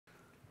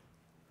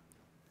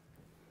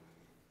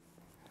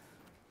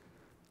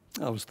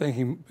I was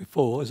thinking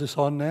before, is this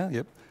on now?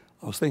 Yep.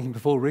 I was thinking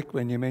before, Rick,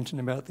 when you mentioned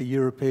about the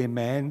European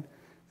man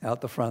out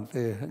the front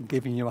there and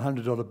giving you a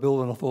 $100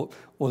 bill, and I thought,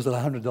 was it a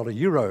 $100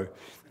 euro?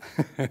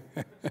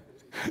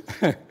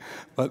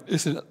 But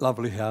isn't it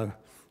lovely how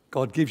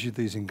God gives you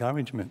these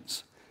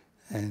encouragements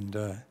and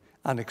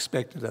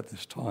unexpected at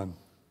this time?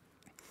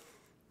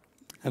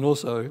 And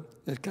also,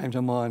 it came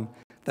to mind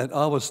that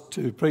I was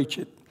to preach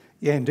at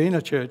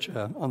Yandina Church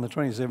on the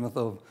 27th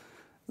of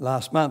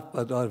last month,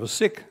 but I was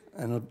sick,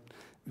 and it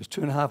was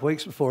 2.5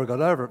 weeks before I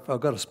got over it. I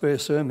got a spare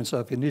sermon, so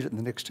if you need it in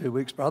the next 2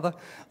 weeks, brother,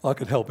 I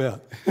could help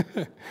out.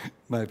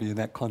 Maybe in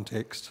that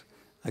context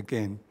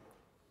again.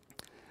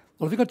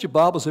 Well, if you've got your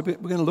Bibles, we're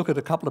going to look at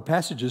a couple of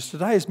passages.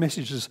 Today's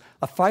message is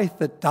a faith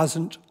that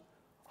doesn't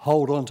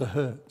hold on to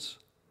hurts.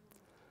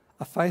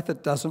 A faith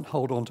that doesn't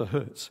hold on to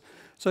hurts.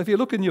 So if you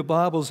look in your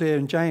Bibles there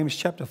in James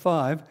chapter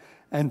 5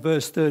 and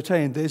verse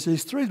 13, there's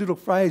these three little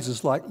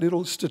phrases, like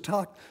little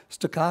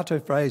staccato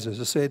phrases.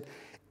 It said,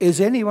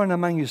 "Is anyone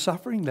among you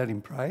suffering? Let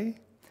him pray.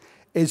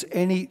 Is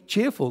any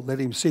cheerful? Let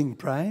him sing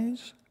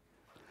praise.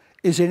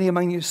 Is any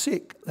among you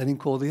sick? Let him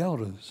call the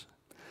elders."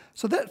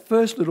 So that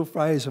first little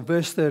phrase of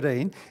verse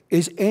 13,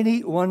 "Is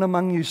anyone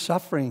among you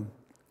suffering?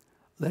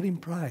 Let him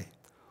pray."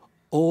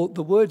 Or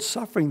the word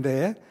suffering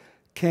there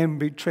can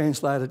be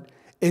translated,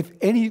 "If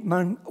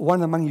anyone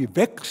among you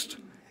vexed,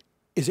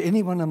 is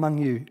anyone among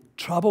you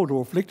troubled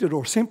or afflicted?"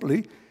 Or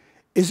simply,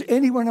 "Is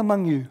anyone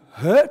among you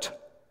hurt?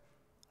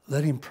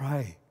 Let him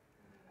pray."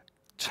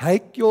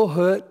 Take your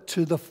hurt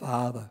to the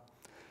Father.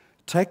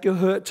 Take your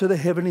hurt to the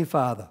Heavenly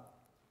Father.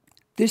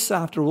 This,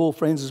 after all,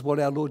 friends, is what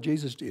our Lord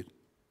Jesus did.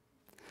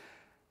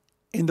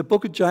 In the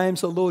book of James,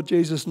 the Lord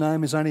Jesus'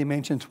 name is only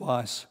mentioned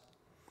twice,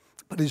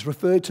 but he's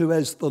referred to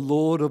as the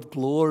Lord of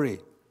glory.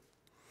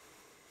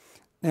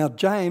 Now,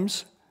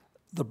 James,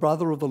 the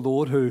brother of the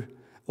Lord,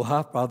 or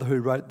half-brother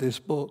who wrote this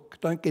book,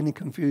 don't get any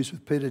confused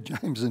with Peter,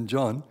 James and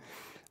John,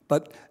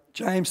 but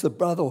James, the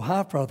brother or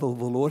half-brother of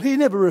the Lord, he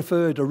never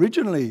referred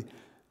originally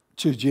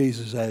to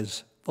Jesus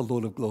as the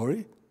Lord of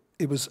glory.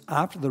 It was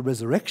after the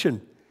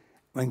resurrection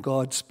when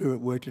God's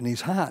Spirit worked in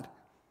his heart.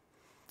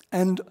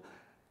 And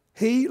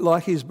he,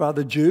 like his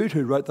brother Jude,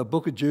 who wrote the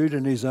book of Jude,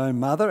 and his own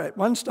mother, at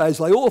one stage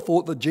they all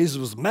thought that Jesus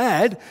was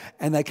mad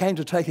and they came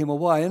to take him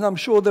away. And I'm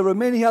sure there were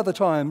many other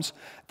times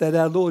that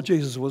our Lord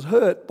Jesus was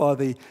hurt by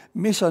the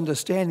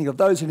misunderstanding of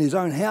those in his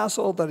own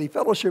household that he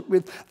fellowshiped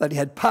with, that he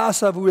had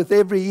Passover with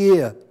every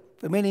year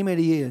for many,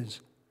 many years.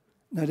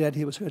 No doubt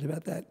he was hurt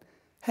about that.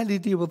 How did he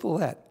deal with all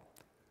that?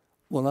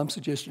 Well, I'm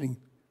suggesting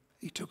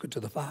he took it to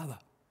the Father.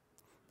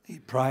 He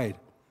prayed.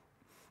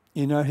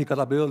 You know, he got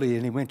up early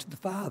and he went to the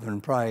Father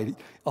and prayed. He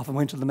often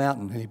went to the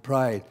mountain and he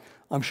prayed.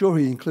 I'm sure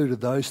he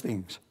included those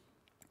things.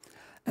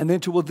 And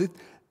then with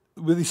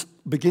the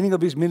beginning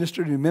of his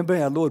ministry, remember,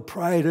 our Lord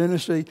prayed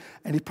earnestly,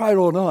 and he prayed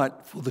all night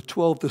for the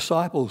 12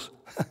 disciples.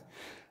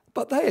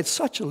 But they had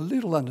such a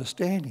little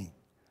understanding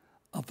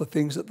of the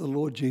things that the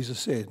Lord Jesus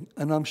said.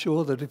 And I'm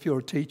sure that if you're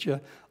a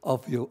teacher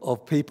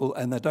of people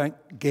and they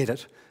don't get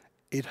it,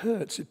 it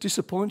hurts, it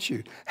disappoints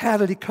you. How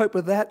did he cope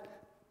with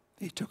that?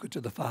 He took it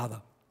to the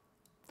Father.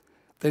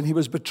 Then he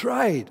was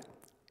betrayed.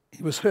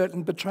 He was hurt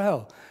in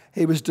betrayal.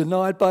 He was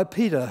denied by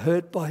Peter,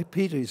 hurt by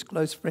Peter, his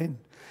close friend.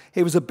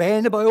 He was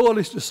abandoned by all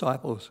his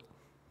disciples.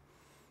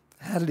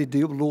 How did he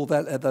deal with all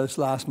that at those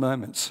last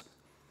moments?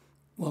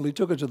 Well, he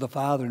took it to the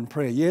Father in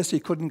prayer. Yes, he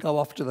couldn't go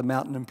off to the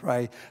mountain and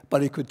pray,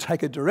 but he could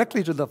take it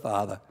directly to the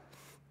Father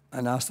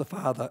and ask the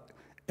Father,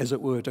 as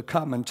it were, to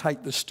come and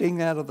take the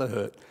sting out of the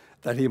hurt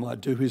that he might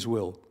do his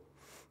will.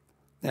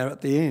 Now, at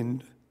the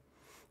end,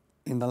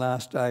 in the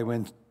last day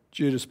when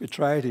Judas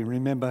betrayed him,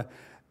 remember,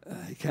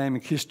 he came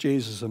and kissed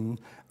Jesus, and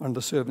one of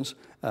the servants,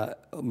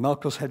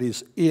 Malchus, had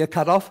his ear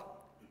cut off.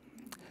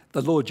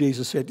 The Lord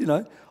Jesus said,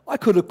 I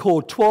could have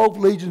called 12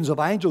 legions of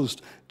angels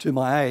to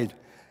my aid,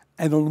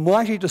 and an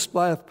almighty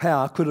display of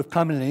power could have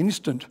come in an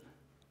instant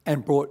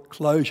and brought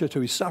closure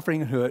to his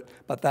suffering and hurt,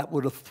 but that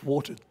would have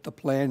thwarted the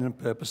plan and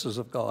purposes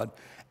of God,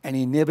 and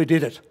he never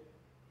did it.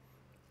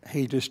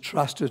 He just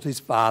trusted his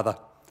Father,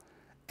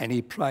 and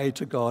he prayed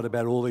to God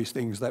about all these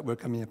things that were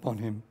coming upon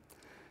him.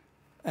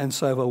 And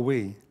so are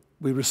we.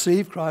 We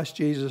receive Christ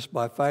Jesus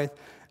by faith,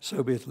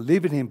 so we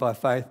live in him by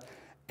faith.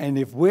 And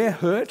if we're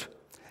hurt,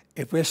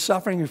 if we're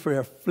suffering, if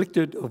we're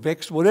afflicted or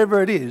vexed,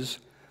 whatever it is,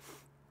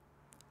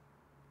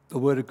 the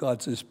Word of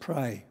God says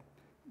pray.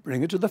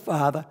 Bring it to the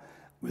Father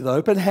with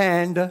open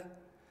hand.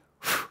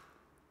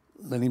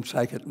 Let him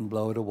take it and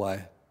blow it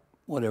away,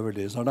 whatever it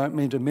is. I don't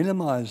mean to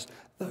minimise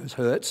those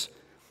hurts,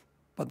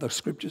 but the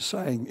Scripture's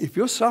saying, if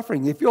you're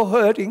suffering, if you're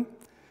hurting,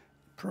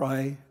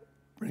 pray,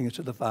 bring it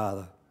to the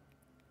Father.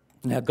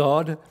 Now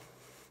God,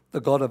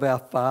 the God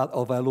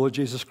of our Lord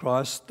Jesus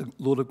Christ, the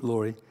Lord of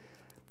glory,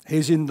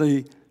 he's in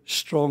the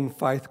strong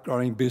faith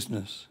growing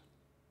business.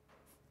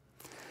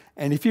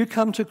 And if you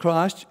come to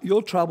Christ,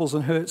 your troubles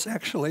and hurts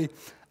actually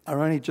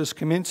are only just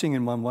commencing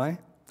in one way.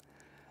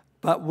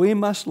 But we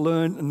must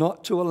learn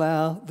not to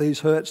allow these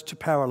hurts to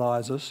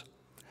paralyse us,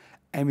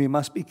 and we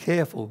must be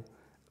careful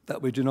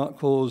that we do not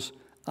cause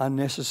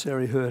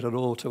unnecessary hurt at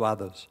all to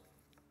others.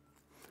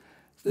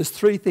 There's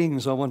three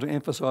things I want to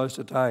emphasise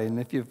today, and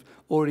if you've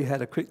already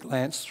had a quick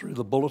glance through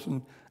the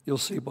bulletin, you'll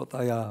see what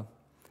they are.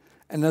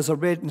 And as I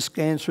read and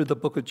scanned through the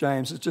book of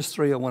James, there's just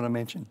three I want to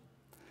mention.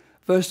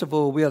 First of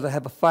all, we are to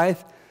have a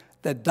faith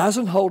that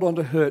doesn't hold on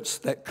to hurts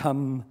that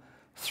come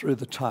through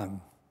the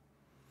tongue.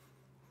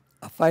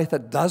 A faith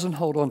that doesn't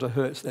hold on to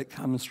hurts that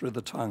comes through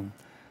the tongue.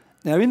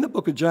 Now, in the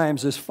book of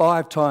James, there's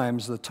 5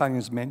 times the tongue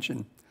is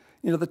mentioned.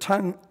 You know, the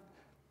tongue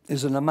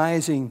is an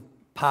amazing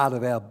part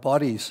of our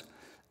bodies.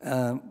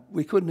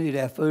 We couldn't eat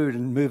our food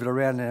and move it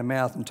around in our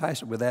mouth and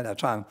taste it without our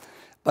tongue.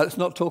 But it's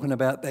not talking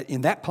about that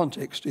in that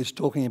context. It's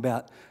talking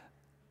about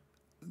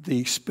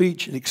the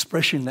speech and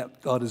expression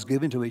that God has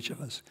given to each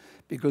of us,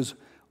 because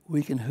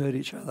we can hurt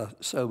each other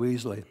so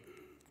easily.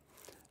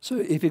 So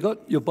if you've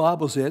got your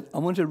Bibles there, I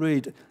want to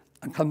read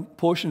a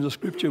portion of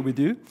Scripture with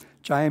you.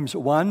 James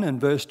 1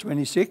 and verse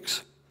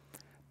 26.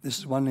 This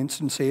is one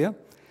instance here.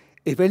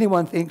 If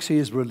anyone thinks he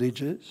is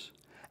religious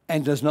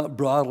and does not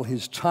bridle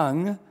his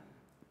tongue,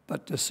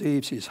 but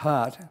deceives his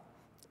heart,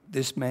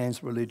 this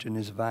man's religion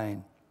is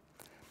vain.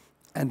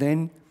 And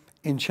then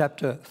in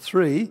chapter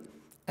 3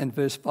 and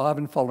verse 5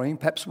 and following,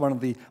 perhaps one of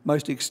the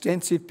most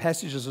extensive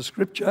passages of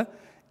Scripture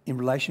in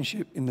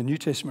the New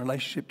Testament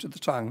relationship to the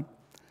tongue,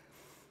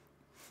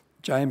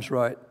 James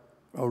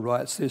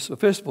writes this. So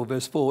first of all,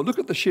 verse 4, look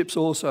at the ships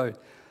also.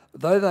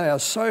 Though they are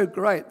so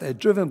great, they're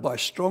driven by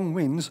strong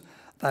winds,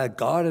 they are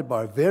guided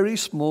by a very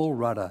small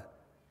rudder,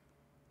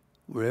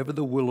 wherever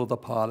the will of the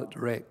pilot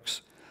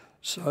directs.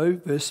 So,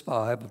 verse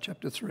 5 of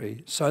chapter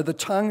 3, so the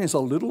tongue is a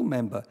little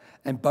member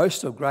and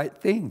boasts of great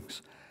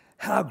things.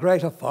 How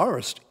great a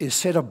forest is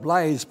set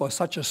ablaze by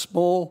such a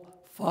small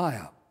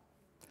fire.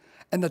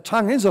 And the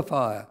tongue is a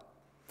fire.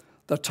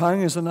 The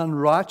tongue is an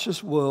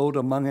unrighteous world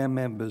among our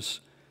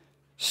members,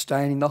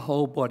 staining the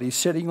whole body,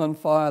 setting on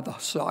fire the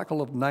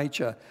cycle of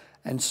nature,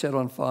 and set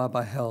on fire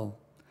by hell.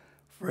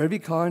 For every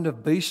kind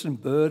of beast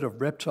and bird, of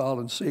reptile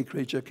and sea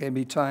creature can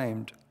be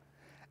tamed,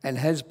 and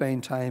has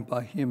been tamed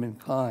by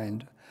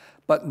humankind.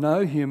 But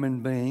no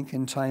human being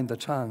can tame the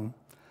tongue,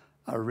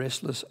 a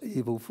restless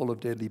evil full of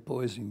deadly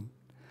poison.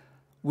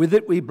 With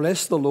it we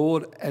bless the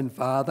Lord and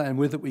Father, and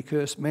with it we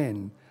curse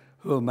men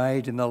who are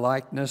made in the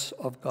likeness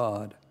of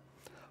God.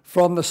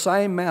 From the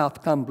same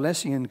mouth come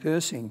blessing and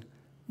cursing.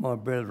 My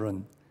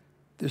brethren,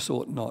 this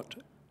ought not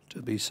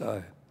to be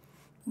so.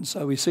 And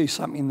so we see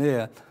something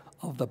there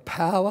of the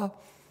power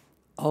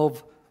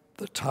of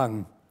the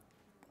tongue.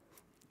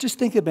 Just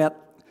think about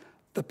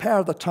the power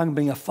of the tongue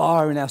being a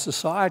fire in our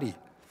society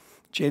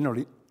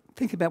generally.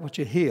 Think about what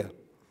you hear.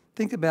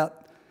 Think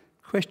about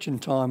question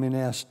time in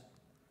our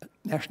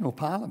national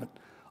parliament.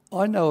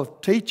 I know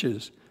of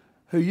teachers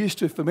who used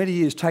to, for many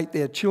years, take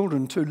their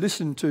children to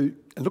listen to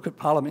and look at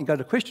Parliament and go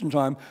to question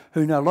time,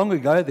 who no longer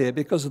go there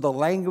because of the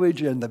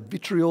language and the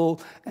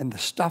vitriol and the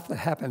stuff that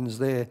happens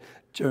there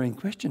during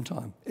question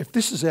time. If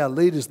this is our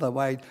leaders, the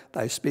way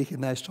they speak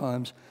in those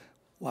times,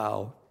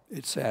 wow,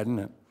 it's sad, isn't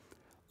it?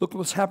 Look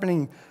what's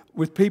happening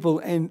with people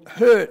and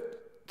hurt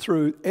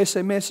through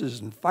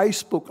SMSs and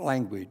Facebook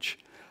language,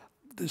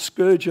 the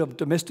scourge of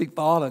domestic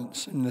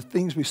violence and the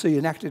things we see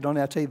enacted on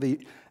our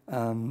TV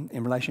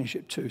in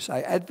relationship to,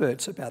 say,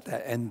 adverts about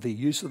that, and the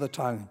use of the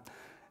tongue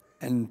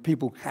and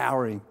people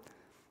cowering,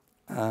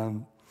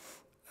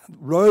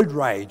 road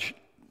rage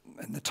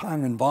and the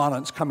tongue and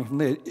violence coming from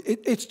there.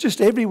 It's just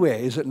everywhere,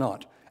 is it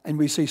not? And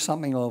we see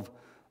something of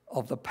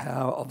the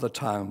power of the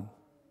tongue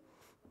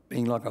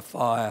being like a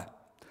fire,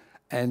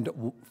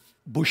 and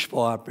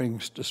bushfire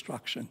brings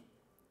destruction.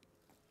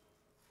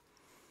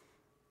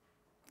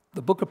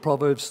 The book of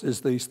Proverbs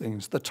says these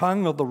things. The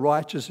tongue of the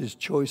righteous is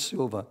choice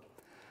silver.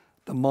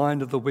 The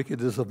mind of the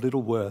wicked is of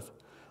little worth.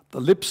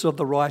 The lips of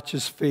the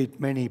righteous feed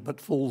many,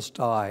 but fools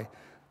die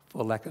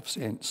for lack of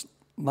sense.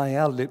 May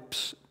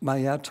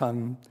our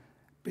tongue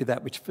be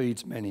that which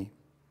feeds many.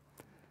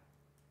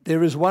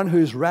 There is one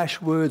whose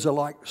rash words are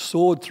like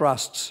sword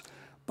thrusts,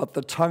 but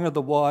the tongue of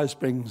the wise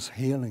brings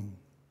healing.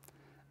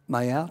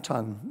 May our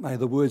tongue, may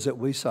the words that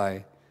we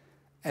say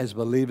as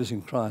believers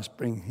in Christ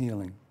bring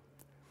healing.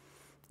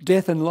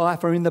 Death and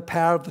life are in the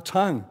power of the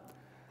tongue,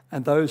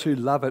 and those who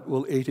love it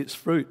will eat its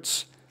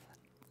fruits.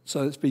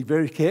 So let's be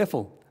very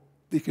careful.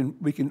 We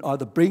can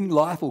either bring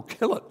life or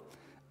kill it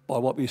by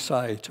what we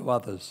say to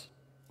others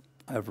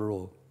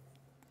overall.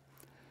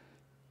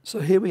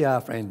 So here we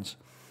are, friends.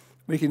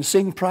 We can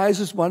sing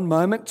praises one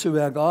moment to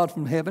our God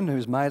from heaven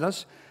who's made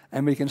us,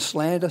 and we can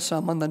slander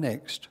someone the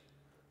next.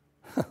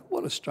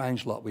 What a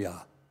strange lot we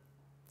are.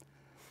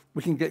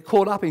 We can get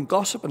caught up in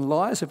gossip and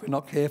lies if we're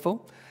not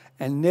careful,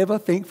 and never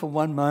think for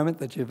one moment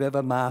that you've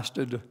ever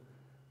mastered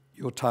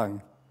your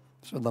tongue.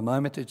 So the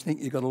moment that you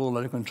think you've got it all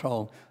under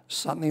control,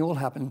 something will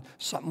happen,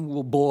 something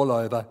will boil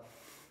over,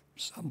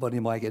 somebody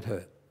might get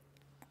hurt.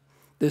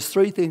 There's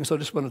 3 things I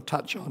just want to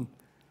touch on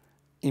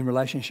in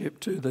relationship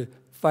to the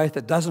faith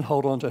that doesn't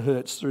hold on to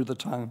hurts through the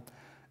tongue.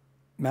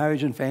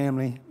 Marriage and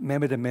family,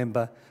 member to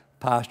member,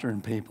 pastor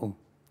and people.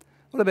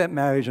 What about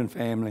marriage and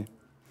family?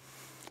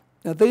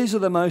 Now, these are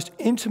the most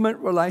intimate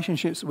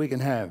relationships we can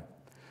have.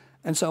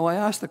 And so I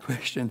ask the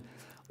question,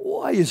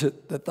 Why is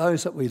it that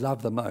those that we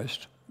love the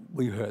most,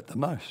 we hurt the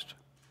most?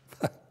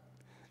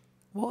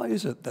 Why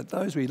is it that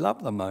those we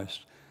love the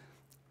most,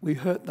 we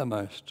hurt the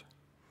most?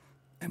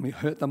 And we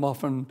hurt them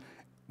often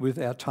with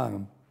our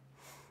tongue.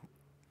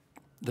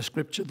 The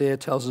scripture there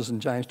tells us in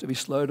James to be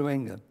slow to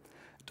anger.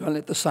 Don't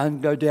let the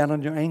sun go down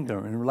on your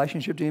anger. In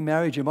relationship to your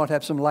marriage, you might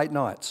have some late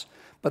nights,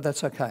 but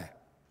that's okay.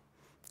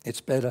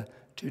 It's better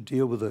to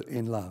deal with it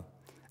in love.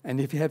 And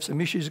if you have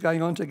some issues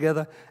going on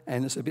together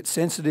and it's a bit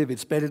sensitive,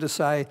 it's better to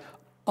say,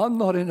 I'm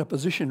not in a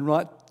position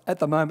right at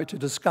the moment to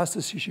discuss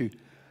this issue.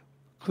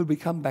 Could we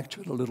come back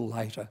to it a little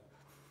later?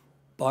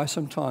 Buy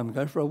some time,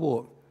 go for a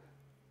walk.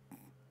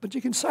 But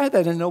you can say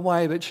that in a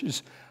way which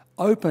is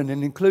open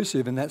and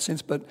inclusive in that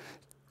sense, but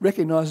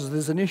recognises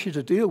there's an issue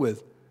to deal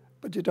with.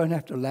 But you don't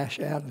have to lash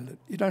out at it.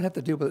 You don't have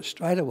to deal with it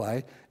straight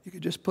away. You can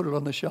just put it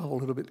on the shelf a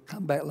little bit,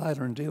 come back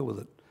later and deal with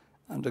it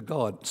under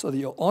God, so that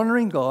you're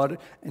honouring God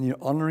and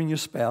you're honouring your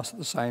spouse at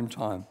the same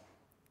time.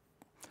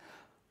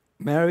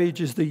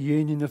 Marriage is the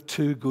union of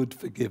two good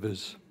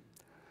forgivers.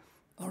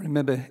 I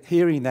remember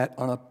hearing that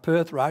on a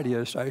Perth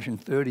radio station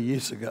 30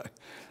 years ago.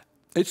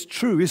 It's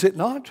true, is it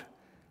not?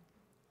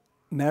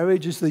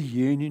 Marriage is the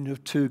union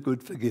of two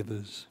good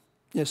forgivers.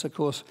 Yes, of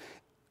course,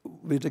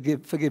 we're to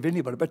forgive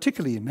anybody,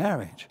 particularly in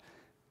marriage.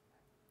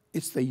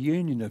 It's the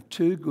union of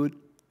two good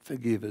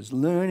forgivers,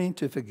 learning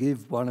to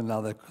forgive one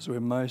another because we're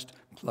most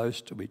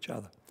close to each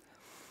other.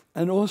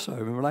 And also,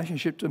 in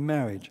relationship to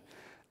marriage,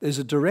 there's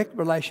a direct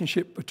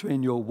relationship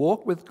between your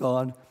walk with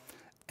God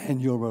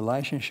and your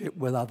relationship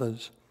with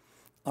others.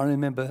 I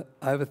remember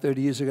over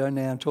 30 years ago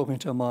now talking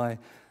to my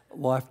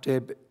wife,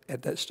 Deb,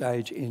 at that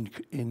stage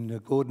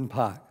in Gordon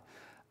Park.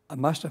 I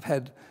must have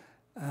had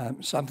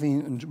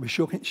something and we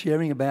were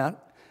sharing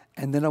about,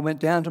 and then I went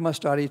down to my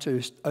study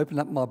to open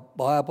up my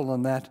Bible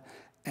and that,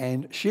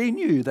 and she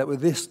knew that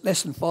with this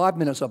less than 5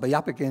 minutes I'll be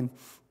up again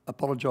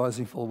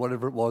apologising for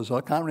whatever it was.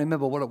 I can't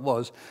remember what it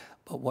was,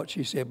 but what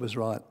she said was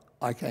right.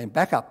 I came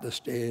back up the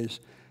stairs,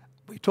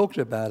 we talked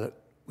about it,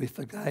 we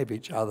forgave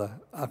each other,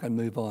 I can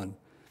move on.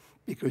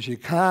 Because you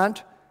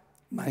can't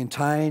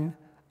maintain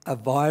a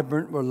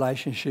vibrant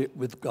relationship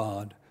with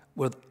God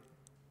with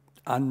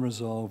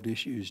unresolved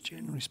issues,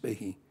 generally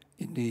speaking.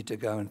 You need to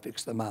go and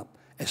fix them up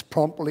as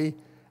promptly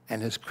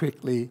and as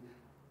quickly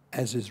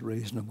as is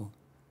reasonable,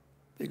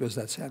 because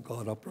that's how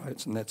God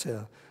operates and that's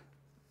how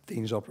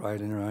things operate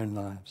in our own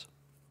lives.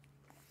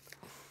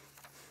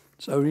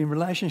 So in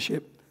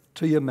relationship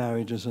to your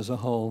marriages as a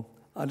whole,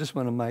 I just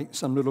want to make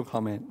some little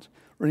comments.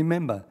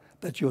 Remember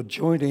that you're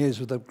joint heirs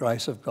with the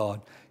grace of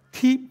God.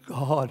 Keep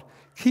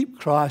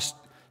Christ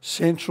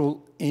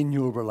central in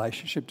your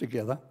relationship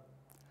together.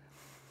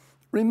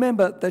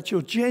 Remember that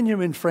you're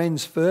genuine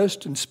friends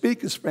first and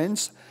speak as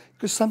friends,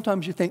 because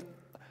sometimes you think,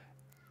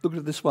 look at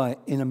it this way,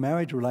 in a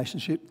marriage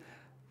relationship,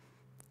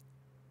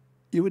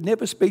 you would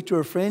never speak to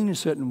a friend in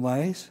certain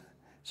ways,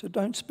 so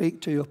don't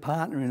speak to your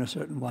partner in a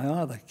certain way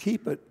either.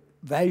 Keep it,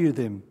 value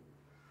them.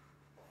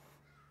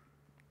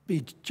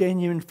 Be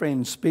genuine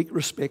friends, speak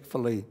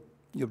respectfully.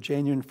 You're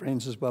genuine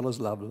friends as well as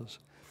lovers.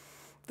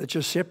 That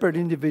you're separate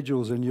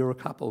individuals and you're a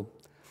couple.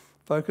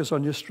 Focus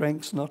on your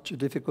strengths, not your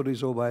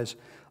difficulties always.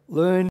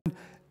 Learn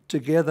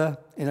together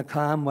in a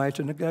calm way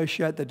to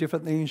negotiate the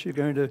different things you're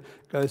going to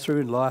go through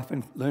in life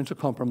and learn to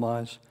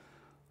compromise.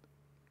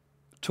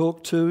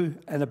 Talk to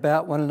and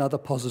about one another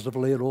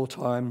positively at all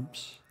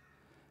times.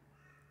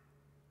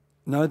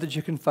 Know that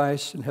you can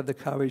face and have the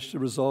courage to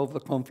resolve the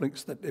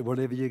conflicts that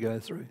whatever you go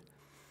through.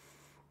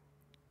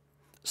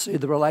 See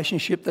the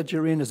relationship that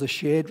you're in as a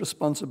shared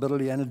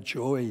responsibility and a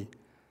joy.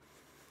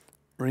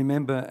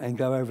 Remember and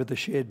go over the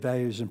shared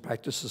values and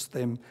practices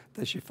them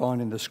that you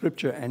find in the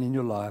scripture and in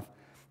your life.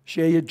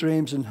 Share your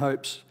dreams and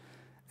hopes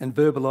and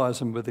verbalise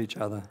them with each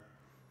other.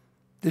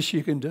 This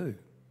you can do.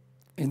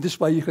 In this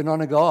way you can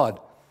honour God.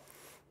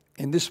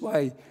 In this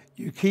way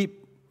you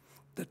keep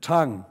the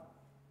tongue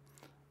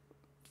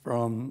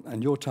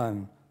and your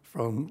tongue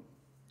from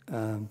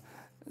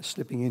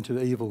slipping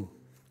into evil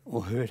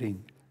or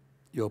hurting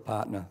your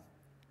partner.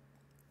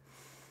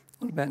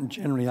 What about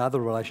generally other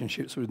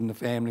relationships within the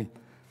family?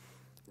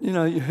 You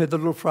know, you heard the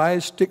little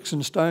phrase, sticks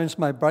and stones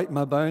may break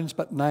my bones,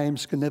 but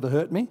names can never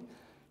hurt me. Do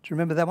you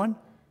remember that one?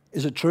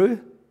 Is it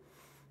true?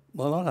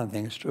 Well, I don't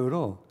think it's true at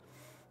all.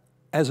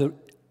 As a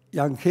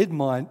young kid,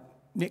 my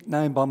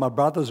nickname by my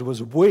brothers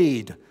was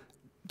Weed,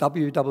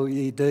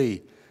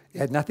 W-W-E-D. It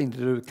had nothing to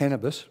do with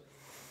cannabis.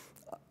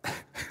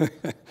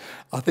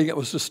 I think it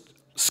was just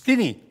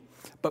skinny,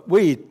 but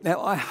Weed.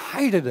 Now, I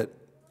hated it,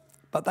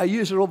 but they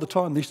used it all the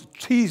time. They used to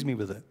tease me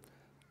with it.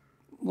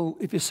 Well,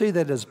 if you see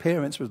that as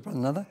parents with one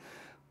another,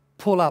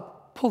 pull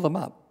them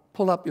up.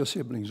 Pull up your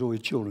siblings or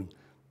your children.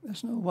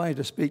 There's no way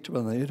to speak to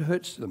one another. It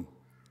hurts them.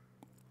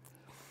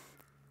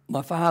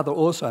 My father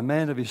also, a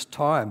man of his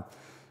time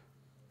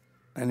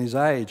and his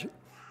age,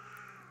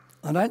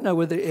 I don't know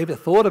whether he ever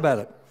thought about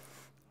it,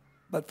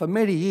 but for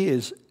many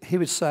years he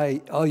would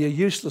say, oh, you're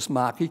useless,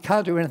 Mark. You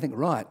can't do anything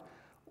right.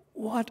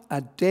 What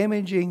a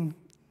damaging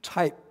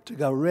tape to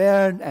go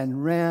round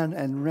and round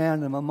and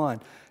round in my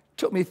mind. It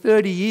took me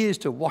 30 years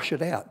to wash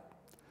it out.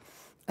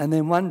 And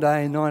then one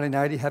day in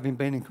 1980, having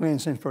been in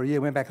Queensland for a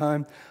year, went back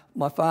home,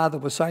 my father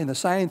was saying the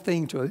same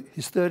thing to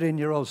his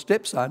 13-year-old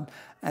stepson,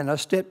 and I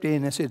stepped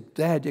in and said,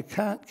 Dad, you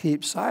can't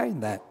keep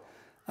saying that.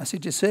 I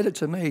said, you said it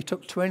to me. It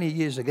took 20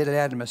 years to get it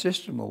out of my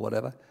system or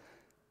whatever,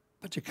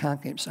 but you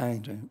can't keep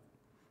saying to him.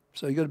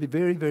 So you've got to be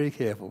very, very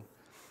careful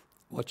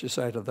what you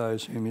say to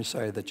those whom you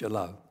say that you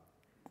love.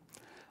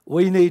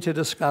 We need to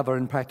discover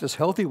and practice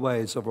healthy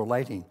ways of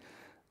relating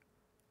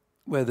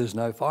where there's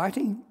no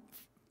fighting,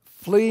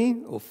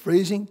 fleeing or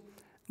freezing.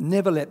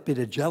 Never let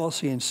bitter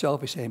jealousy and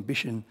selfish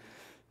ambition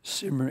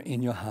simmer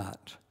in your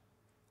heart.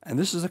 And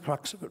this is the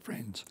crux of it,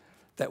 friends,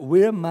 that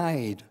we're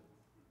made,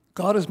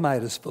 God has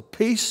made us for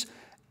peace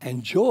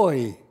and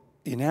joy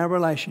in our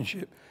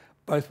relationship,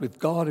 both with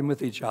God and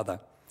with each other.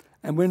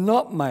 And we're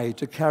not made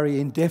to carry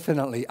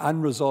indefinitely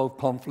unresolved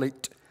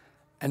conflict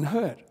and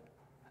hurt.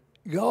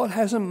 God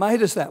hasn't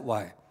made us that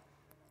way.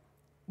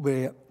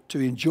 We're to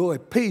enjoy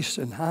peace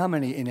and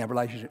harmony in our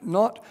relationship,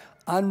 not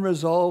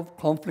unresolved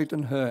conflict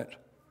and hurt.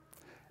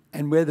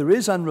 And where there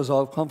is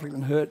unresolved conflict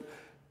and hurt,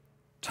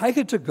 take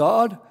it to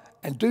God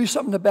and do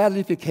something about it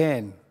if you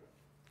can.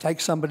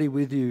 Take somebody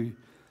with you,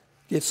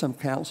 get some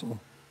counsel,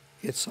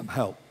 get some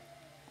help,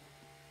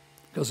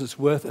 because it's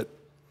worth it.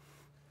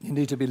 You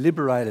need to be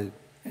liberated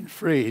and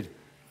freed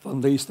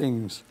from these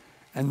things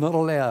and not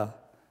allow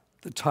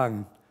the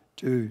tongue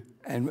to,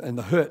 and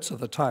the hurts of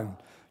the tongue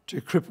to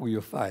cripple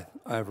your faith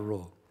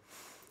overall.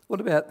 What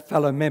about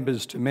fellow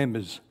members to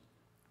members?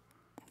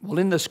 Well,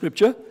 in the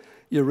scripture,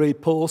 you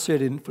read Paul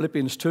said in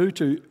Philippians 2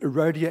 to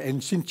Erodia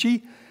and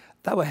Syntyche,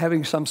 they were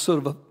having some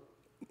sort of a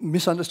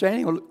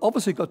misunderstanding. Well,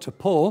 obviously got to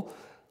Paul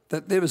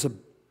that there was a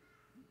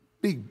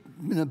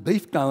big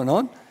beef going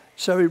on,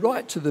 so he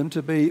writes to them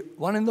to be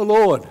one in the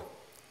Lord.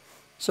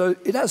 So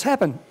it does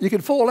happen. You can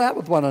fall out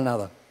with one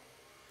another.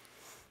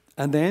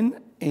 And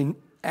then in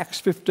Acts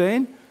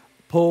 15,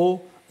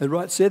 Paul,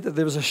 said that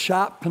there was a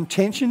sharp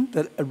contention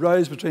that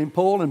arose between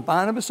Paul and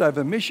Barnabas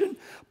over mission.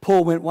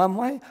 Paul went one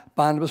way,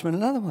 Barnabas went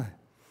another way.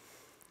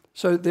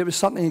 So there was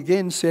something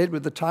again said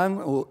with the tongue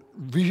or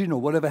vision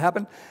or whatever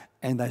happened,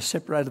 and they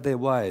separated their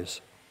ways.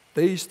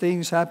 These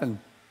things happen,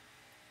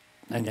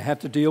 and you have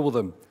to deal with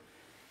them.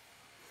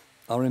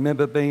 I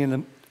remember being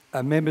in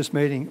a members'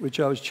 meeting, which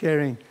I was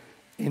chairing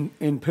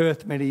in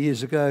Perth many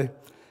years ago,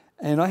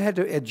 and I had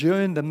to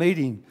adjourn the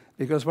meeting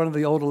because one of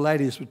the older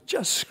ladies was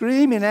just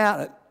screaming out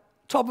at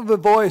top of her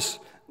voice.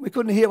 We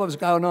couldn't hear what was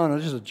going on. I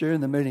just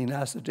adjourned the meeting and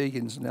asked the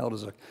deacons and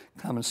elders to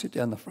come and sit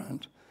down the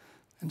front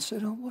and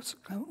said, oh,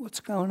 what's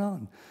going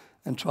on?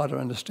 And try to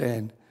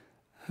understand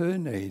her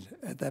need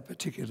at that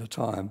particular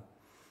time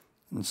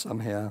and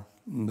somehow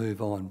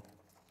move on.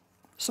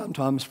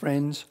 Sometimes,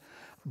 friends,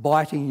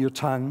 biting your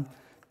tongue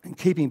and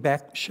keeping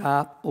back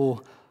sharp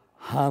or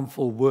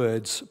harmful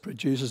words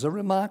produces a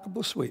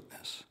remarkable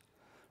sweetness.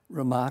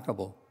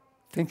 Remarkable.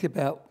 Think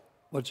about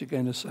what you're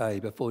going to say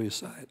before you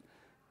say it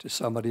to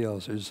somebody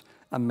else who's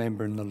a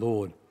member in the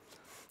Lord.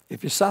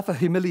 If you suffer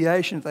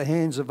humiliation at the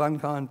hands of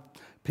unkind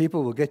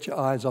people, will get your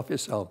eyes off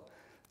yourself.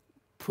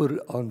 Put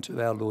it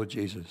onto our Lord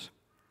Jesus.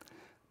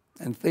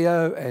 And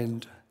Theo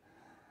and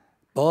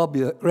Bob,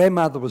 your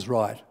grandmother was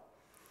right.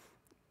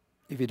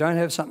 If you don't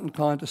have something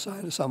kind to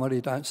say to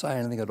somebody, don't say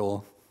anything at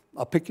all.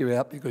 I'll pick you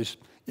out because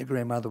your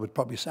grandmother would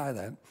probably say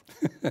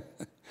that.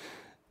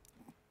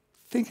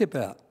 Think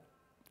about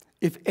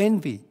if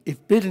envy,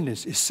 if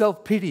bitterness, if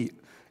self-pity,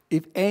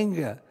 if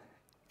anger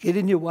get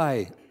in your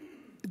way,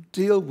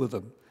 deal with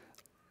them.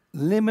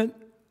 Limit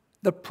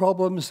the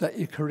problems that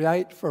you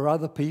create for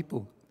other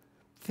people.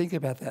 Think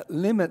about that.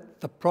 Limit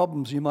the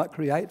problems you might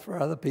create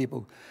for other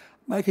people.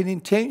 Make an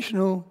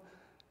intentional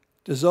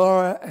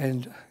desire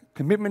and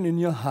commitment in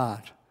your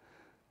heart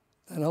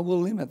that I will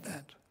limit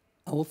that.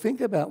 I will think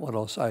about what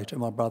I'll say to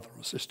my brother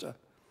or sister.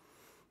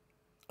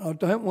 I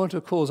don't want to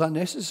cause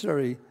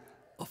unnecessary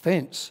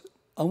offence.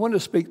 I want to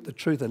speak the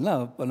truth in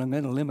love, but I'm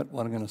going to limit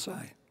what I'm going to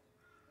say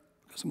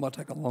because it might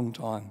take a long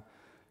time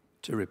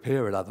to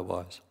repair it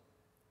otherwise.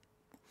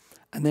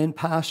 And then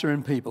pastor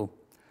and people.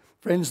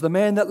 Friends, the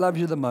man that loves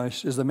you the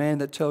most is the man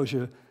that tells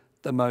you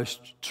the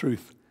most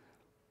truth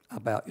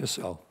about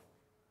yourself.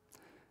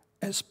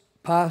 As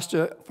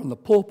pastor from the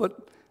pulpit,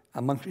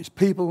 amongst his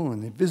people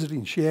and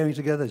visiting, sharing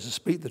together, is to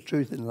speak the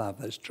truth in love.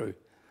 That's true.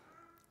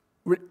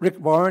 Rick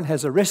Warren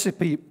has a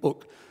recipe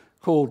book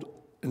called,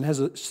 and has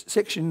a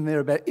section in there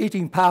about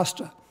eating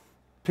pasta,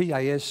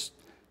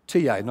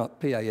 P-A-S-T-A, not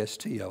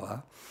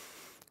P-A-S-T-O-R,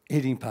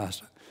 eating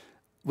pasta.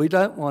 We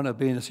don't want to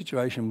be in a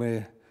situation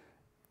where,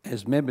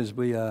 as members,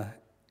 we are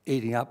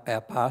eating up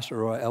our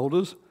pastor or our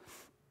elders.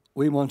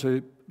 We want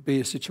to be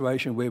a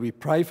situation where we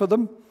pray for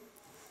them,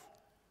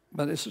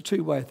 but it's a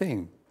two-way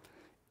thing.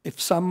 If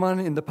someone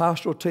in the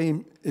pastoral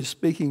team is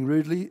speaking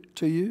rudely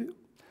to you,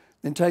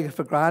 then take it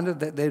for granted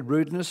that their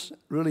rudeness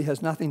really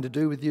has nothing to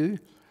do with you.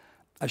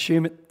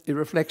 Assume it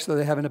reflects that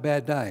they're having a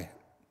bad day.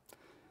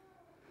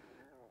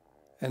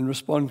 And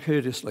respond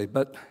courteously.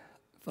 But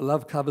for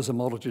love covers a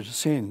multitude of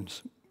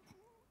sins.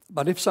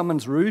 But if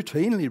someone's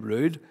routinely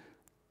rude,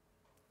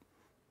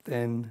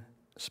 then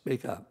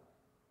speak up.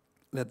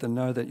 let them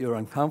know that you're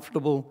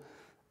uncomfortable.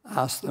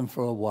 Ask them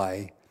for a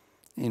way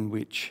in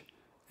which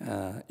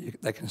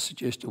they can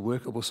suggest a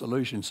workable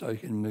solution so you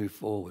can move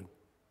forward.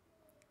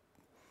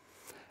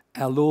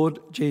 Our Lord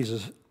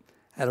Jesus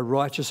had a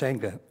righteous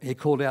anger. He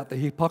called out the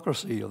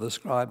hypocrisy of the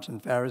scribes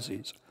and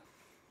Pharisees.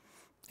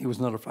 He was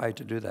not afraid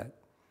to do that.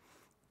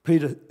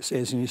 Peter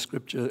says in his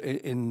scripture,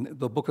 in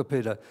the book of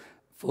Peter,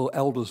 for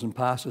elders and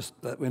pastors,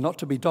 that we're not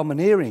to be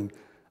domineering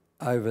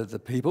over the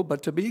people,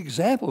 but to be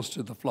examples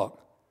to the flock.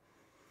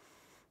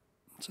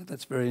 So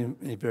that's very,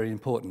 very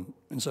important.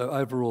 And so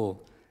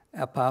overall,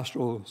 our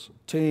pastoral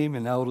team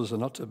and elders are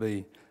not to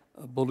be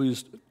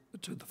bullies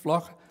to the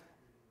flock.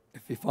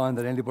 If you find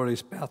that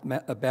anybody's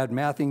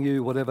bad-mouthing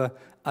you, whatever,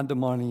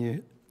 undermining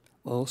you,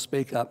 well,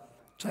 speak up,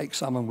 take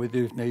someone with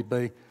you if need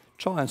be,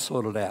 try and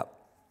sort it out.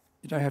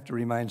 You don't have to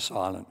remain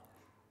silent.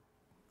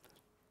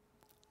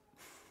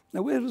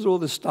 Now, where does all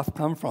this stuff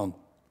come from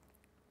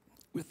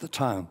with the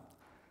tongue?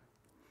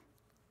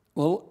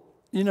 Well,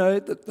 you know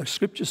that the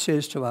scripture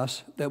says to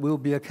us that we'll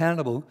be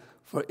accountable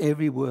for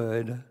every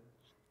word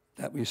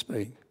that we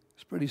speak.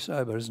 It's pretty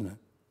sober, isn't it?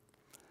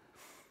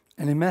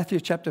 And in Matthew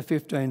chapter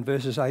 15,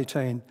 verses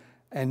 18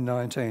 and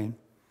 19,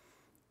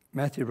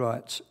 Matthew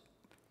writes,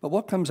 "But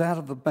what comes out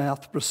of the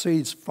mouth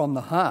proceeds from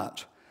the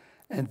heart,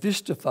 and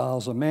this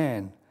defiles a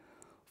man.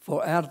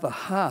 For out of the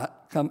heart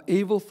come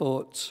evil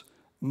thoughts,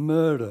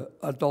 murder,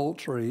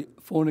 adultery,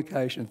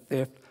 fornication,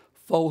 theft,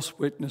 false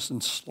witness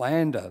and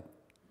slander."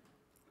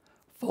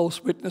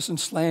 False witness and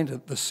slander,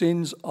 the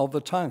sins of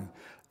the tongue.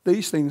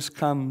 These things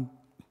come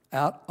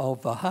out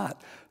of the heart.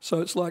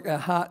 So it's like our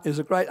heart is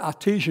a great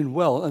artesian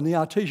well, and the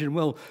artesian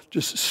well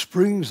just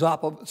springs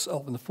up of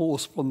itself in the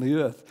force from the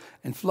earth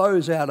and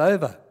flows out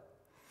over.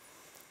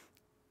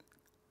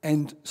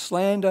 And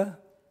slander,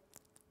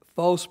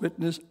 false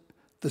witness,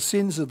 the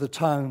sins of the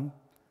tongue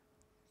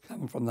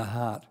come from the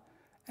heart.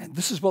 And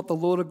this is what the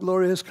Lord of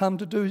glory has come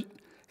to do.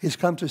 He's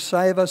come to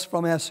save us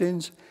from our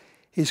sins.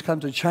 He's come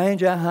to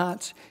change our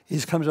hearts.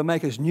 He's come to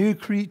make us new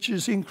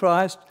creatures in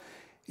Christ.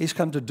 He's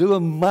come to do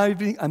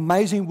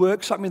amazing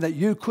work, something that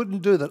you couldn't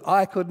do, that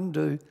I couldn't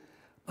do.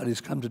 But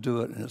he's come to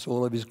do it, and it's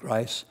all of his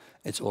grace.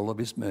 It's all of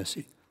his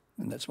mercy.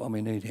 And that's why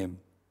we need him.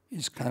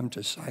 He's come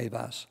to save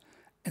us.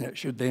 And it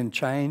should then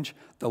change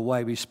the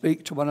way we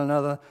speak to one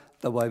another,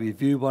 the way we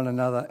view one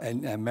another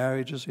in our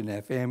marriages, in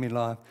our family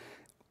life,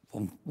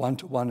 from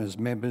one-to-one as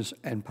members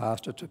and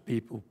pastor to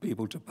people,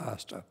 people to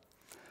pastor.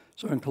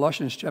 So in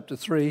Colossians chapter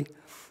 3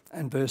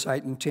 and verse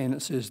 8 and 10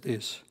 it says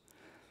this,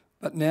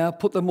 "But now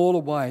put them all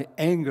away,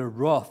 anger,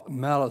 wrath,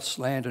 malice,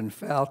 slander and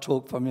foul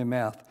talk from your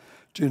mouth.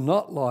 Do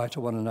not lie to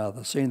one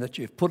another, seeing that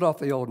you've put off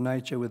the old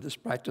nature with its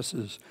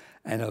practices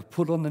and have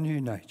put on the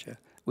new nature,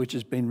 which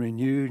has been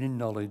renewed in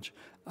knowledge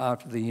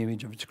after the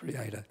image of its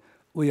creator."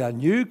 We are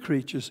new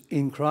creatures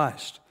in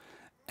Christ,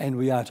 and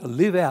we are to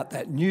live out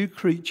that new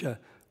creature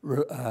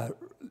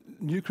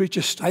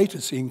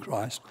status in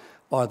Christ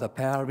by the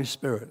power of his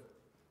Spirit.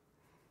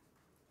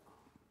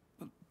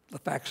 The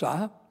facts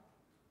are,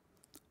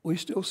 we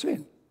still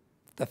sin.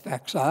 The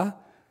facts are,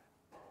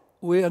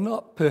 we are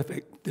not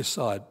perfect this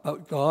side,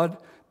 but God,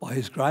 by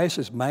his grace,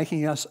 is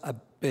making us a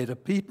better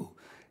people.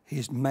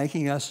 He's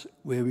making us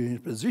where we're in a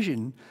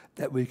position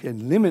that we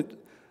can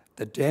limit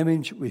the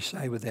damage we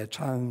say with our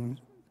tongue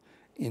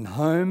in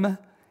home,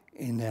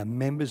 in our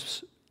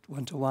members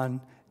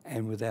one-to-one,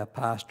 and with our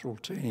pastoral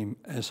team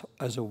as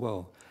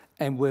well.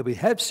 And where we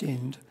have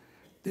sinned,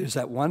 there's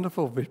that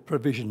wonderful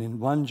provision in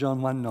 1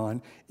 John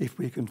 1:9, if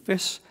we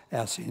confess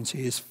our sins,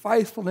 he is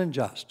faithful and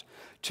just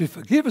to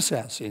forgive us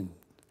our sin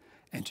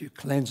and to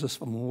cleanse us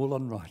from all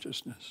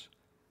unrighteousness.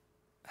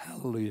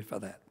 Hallelujah for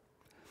that.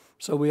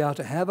 So we are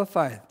to have a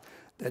faith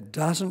that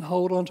doesn't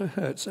hold on to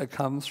hurts that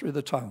come through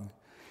the tongue.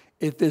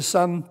 If there's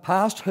some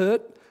past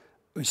hurt,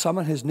 when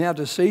someone has now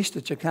deceased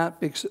that you can't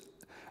fix it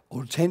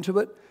or attend to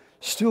it,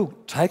 still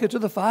take it to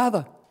the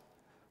Father.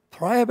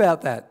 Pray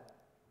about that.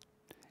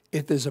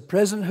 If there's a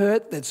present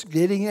hurt that's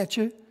getting at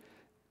you,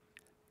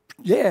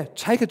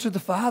 take it to the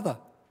Father.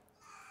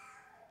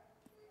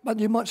 But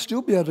you might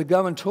still be able to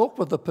go and talk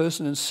with the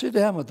person and sit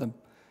down with them.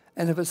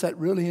 And if it's that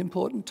really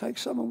important, take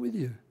someone with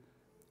you.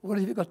 What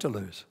have you got to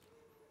lose?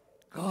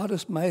 God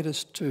has made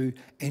us to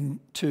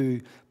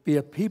be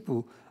a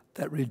people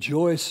that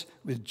rejoice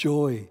with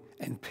joy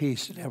and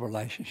peace in our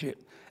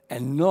relationship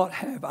and not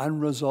have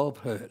unresolved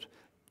hurt.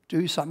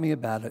 Do something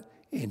about it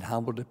in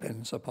humble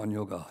dependence upon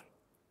your God.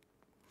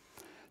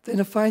 Then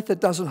a faith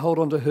that doesn't hold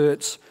on to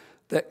hurts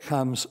that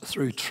comes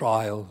through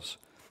trials.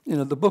 You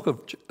know, the book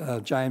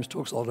of James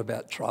talks a lot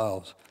about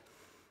trials.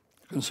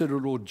 Consider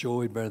it all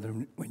joy,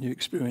 brethren, when you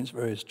experience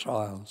various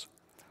trials.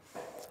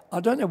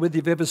 I don't know whether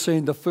you've ever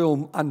seen the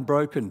film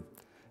Unbroken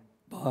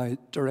by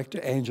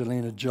director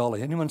Angelina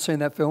Jolie. Anyone seen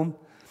that film?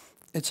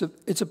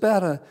 It's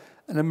about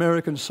an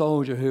American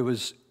soldier who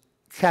was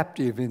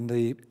captive in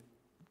the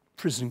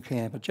prison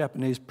camp, a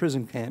Japanese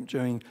prison camp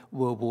during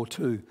World War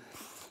II.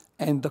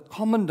 And the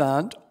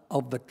commandant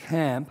of the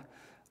camp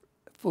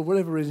for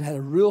whatever reason, had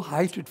a real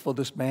hatred for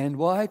this man.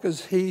 Why?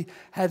 Because he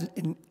had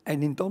an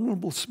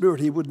indomitable spirit.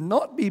 He would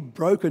not be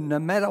broken no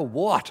matter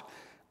what.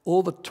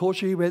 All the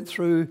torture he went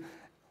through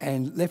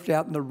and left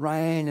out in the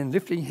rain and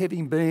lifting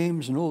heavy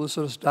beams and all this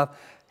sort of stuff,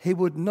 he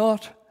would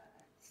not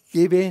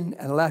give in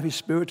and allow his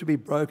spirit to be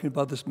broken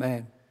by this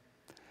man.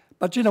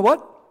 But you know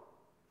what?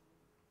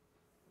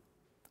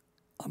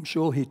 I'm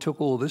sure he took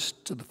all this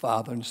to the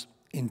Father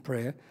in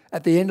prayer.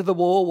 At the end of the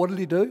war, what did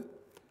he do?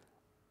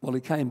 Well,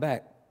 he came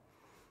back.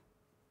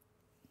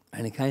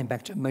 And he came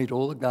back to meet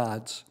all the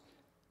guards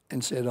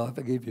and said, I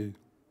forgive you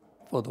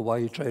for the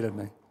way you treated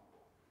me.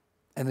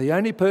 And the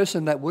only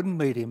person that wouldn't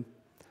meet him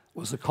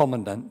was the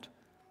commandant.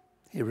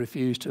 He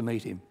refused to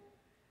meet him,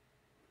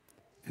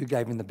 who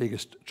gave him the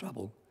biggest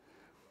trouble.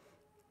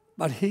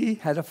 But he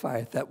had a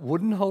faith that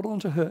wouldn't hold on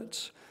to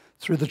hurts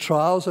through the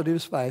trials that he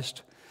was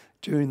faced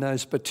during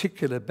those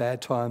particular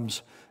bad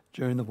times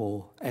during the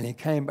war. And he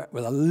came back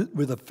with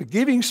a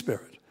forgiving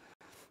spirit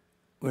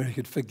where he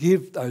could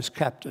forgive those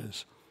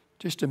captors.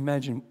 Just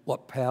imagine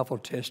what powerful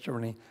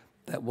testimony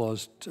that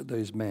was to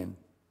these men.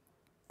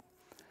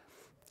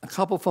 A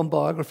couple from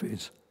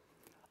biographies.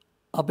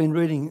 I've been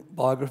reading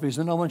biographies,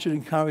 and I want you to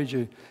encourage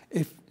you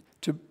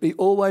to be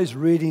always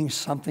reading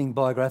something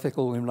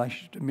biographical in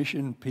relation to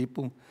mission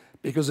people,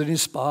 because it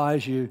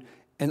inspires you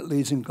and it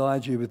leads and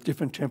guides you with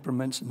different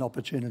temperaments and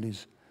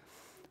opportunities.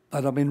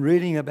 But I've been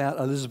reading about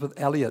Elizabeth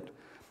Elliot,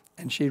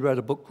 and she wrote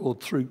a book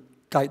called Through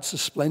Gates of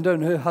Splendour,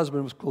 and her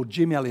husband was called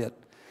Jim Elliot.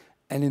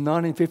 And in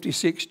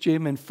 1956,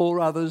 Jim and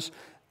 4 others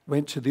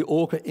went to the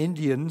Orca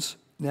Indians,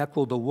 now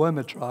called the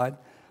Woma tribe,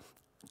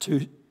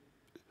 to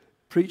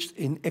preach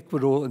in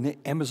Ecuador in the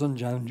Amazon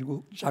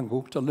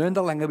jungle to learn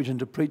the language and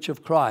to preach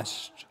of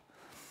Christ.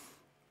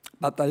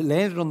 But they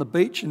landed on the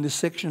beach in this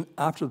section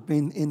after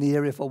being in the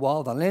area for a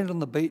while. They landed on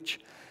the beach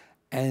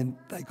and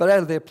they got out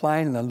of their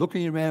plane and they're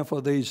looking around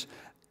for these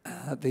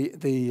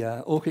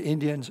the Orca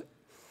Indians.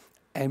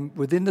 And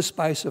within the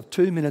space of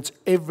 2 minutes,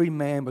 every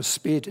man was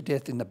speared to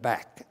death in the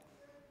back.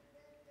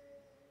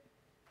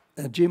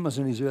 Now, Jim was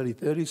in his early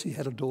 30s. He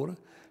had a daughter.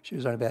 She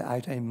was only about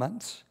 18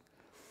 months.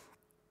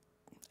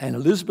 And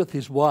Elizabeth,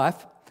 his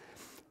wife,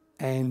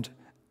 and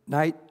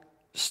Nate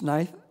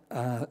Snaith,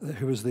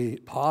 who was the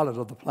pilot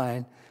of the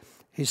plane,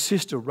 his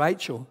sister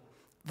Rachel,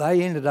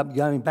 they ended up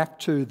going back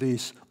to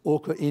these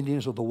Orca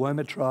Indians or the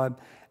Woma tribe,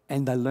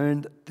 and they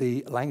learned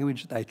the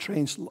language. They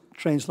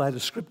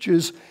translated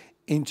scriptures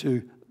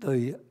into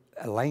the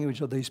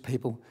language of these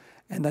people,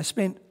 and they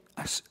spent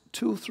at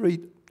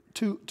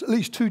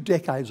least 2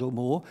 decades or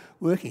more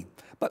working.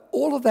 But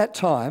all of that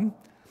time,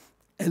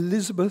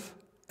 Elizabeth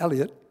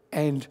Elliot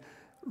and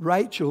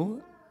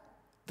Rachel,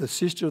 the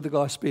sister of the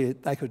guy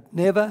speared, they could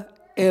never,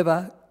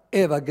 ever,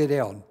 ever get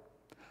on.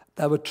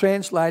 They were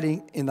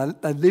translating, and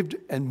they lived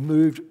and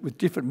moved with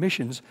different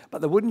missions,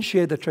 but they wouldn't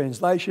share the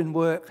translation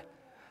work.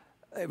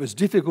 It was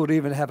difficult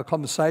even to have a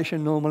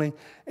conversation normally.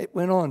 It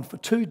went on for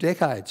 2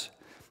 decades,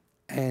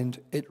 and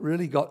it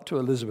really got to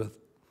Elizabeth.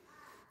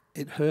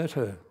 It hurt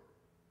her.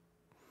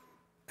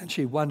 And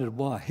she wondered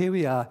why. Here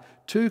we are,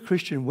 2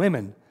 Christian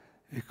women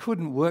who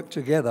couldn't work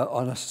together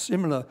on a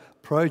similar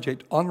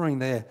project, honouring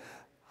their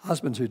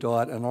husbands who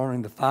died and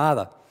honouring the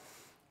father.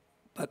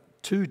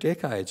 But 2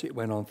 decades it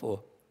went on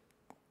for.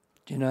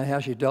 Do you know how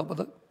she dealt with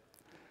it?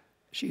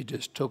 She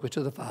just took it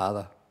to the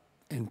Father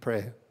in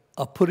prayer.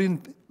 I've put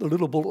in the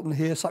little bulletin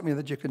here, something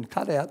that you can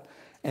cut out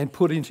and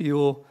put into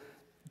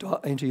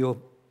your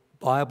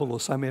Bible or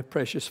somewhere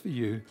precious for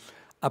you,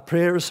 a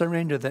prayer of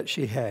surrender that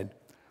she had.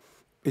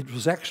 It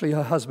was actually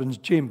her husband's,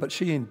 Jim, but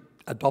she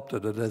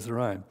adopted it as her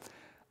own.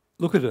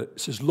 Look at it.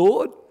 It says,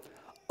 Lord,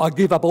 I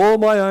give up all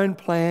my own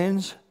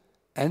plans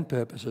and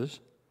purposes,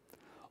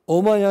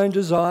 all my own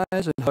desires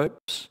and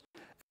hopes,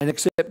 and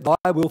accept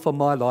thy will for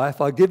my life.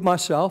 I give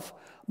myself,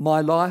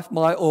 my life,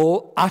 my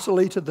all,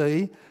 utterly to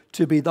thee,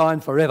 to be thine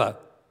forever.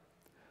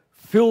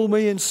 Fill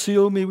me and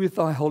seal me with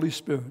thy Holy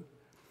Spirit.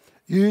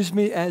 Use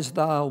me as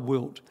thou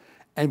wilt,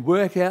 and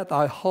work out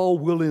thy whole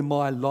will in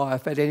my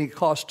life at any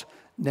cost,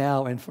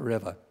 now and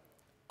forever.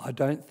 I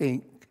don't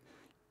think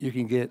you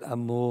can get a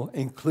more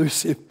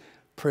inclusive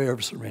prayer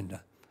of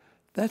surrender.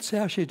 That's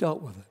how she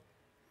dealt with it.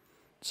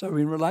 So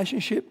in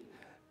relationship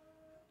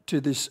to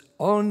this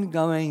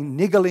ongoing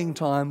niggling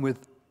time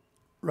with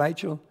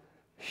Rachel,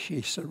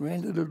 she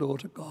surrendered it all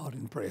to God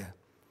in prayer.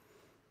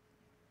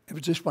 It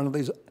was just one of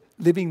these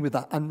living with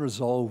an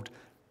unresolved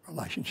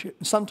relationship.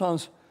 And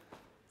sometimes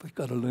we've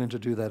got to learn to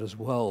do that as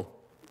well,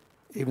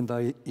 even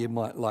though you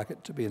might like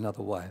it to be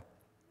another way.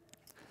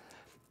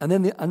 And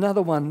then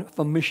another one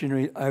from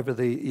missionary over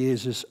the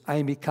years is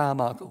Amy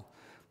Carmichael.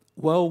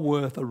 Well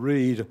worth a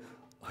read,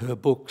 her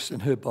books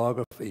and her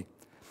biography.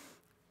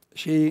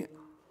 She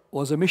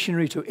was a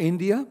missionary to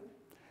India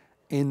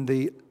in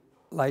the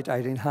late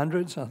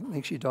 1800s. I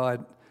think she died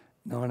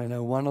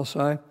 1901 or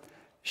so.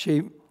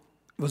 She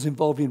was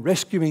involved in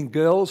rescuing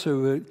girls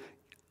who were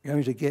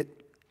going to get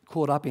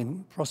caught up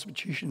in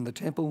prostitution in the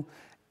temple,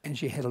 and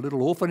she had a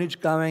little orphanage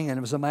going, and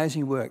it was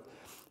amazing work.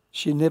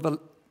 She never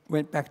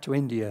went back to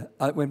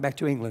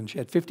England. She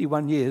had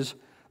 51 years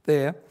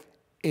there,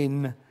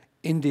 in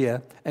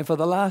India, and for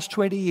the last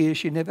 20 years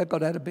she never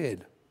got out of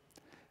bed.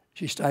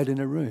 She stayed in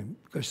her room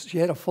because she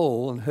had a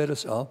fall and hurt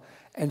herself,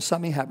 and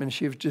something happened.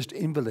 She was just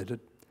invalided.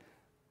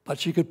 But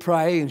she could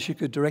pray and she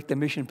could direct the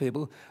mission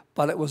people,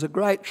 but it was a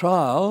great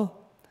trial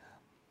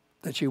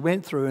that she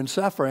went through and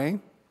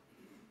suffering,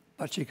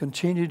 but she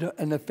continued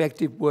an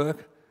effective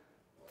work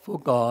for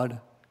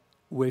God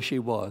where she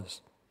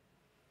was.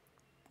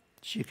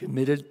 She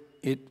committed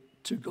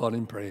it to God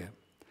in prayer.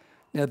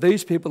 Now,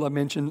 these people I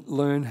mentioned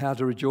learned how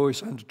to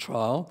rejoice under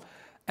trial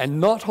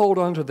and not hold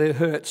on to their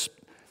hurts,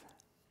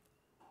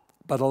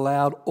 but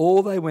allowed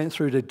all they went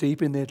through to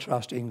deepen their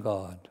trust in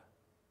God.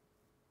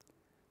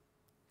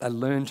 They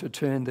learned to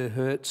turn their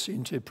hurts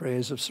into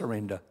prayers of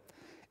surrender.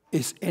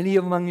 Is any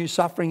among you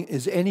suffering?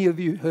 Is any of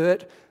you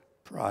hurt?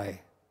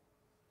 Pray.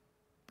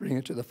 Bring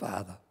it to the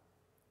Father.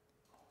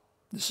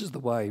 This is the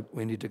way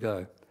we need to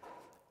go.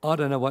 I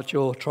don't know what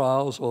your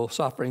trials or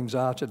sufferings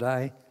are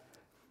today.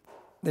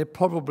 They're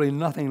probably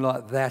nothing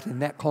like that in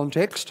that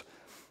context,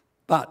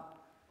 but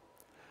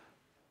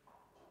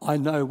I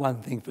know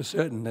one thing for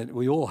certain, that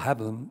we all have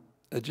them.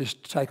 They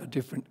just take a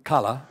different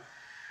colour,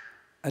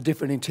 a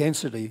different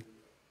intensity,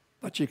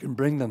 but you can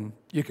bring them,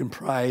 you can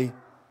pray,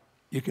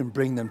 you can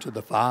bring them to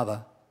the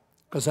Father,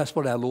 because that's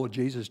what our Lord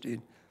Jesus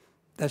did.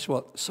 That's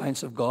what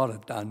saints of God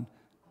have done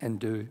and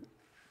do.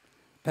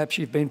 Perhaps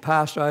you've been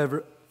passed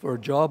over for a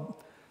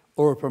job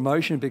or a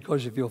promotion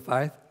because of your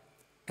faith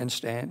and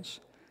stance.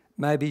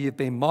 Maybe you've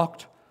been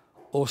mocked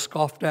or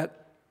scoffed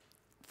at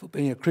for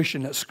being a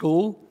Christian at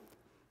school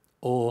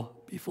or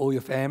before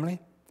your family.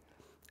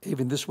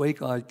 Even this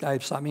week I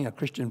gave a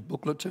Christian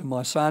booklet to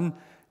my son.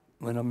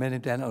 When I met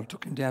him down, I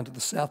took him down to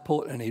the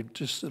Southport and he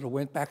just sort of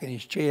went back in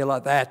his chair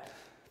like that.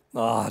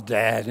 Oh,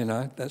 Dad,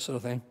 that sort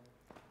of thing.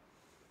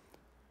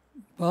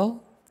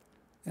 Well,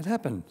 it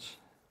happens.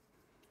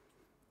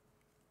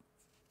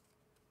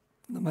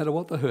 No matter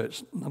what the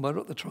hurts, no matter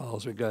what the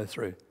trials we go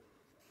through,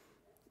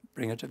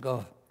 bring it to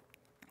God.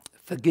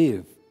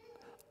 Forgive.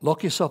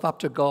 Lock yourself up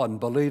to God and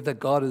believe that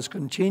God is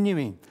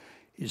continuing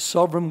his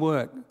sovereign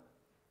work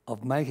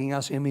of making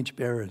us image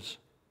bearers,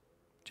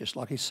 just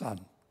like his Son.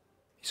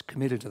 He's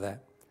committed to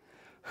that.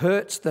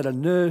 Hurts that are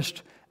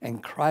nursed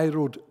and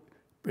cradled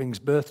brings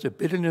birth to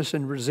bitterness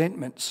and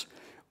resentments,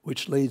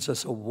 which leads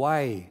us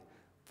away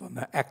from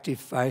our active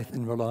faith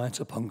and reliance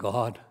upon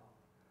God.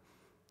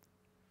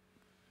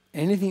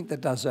 Anything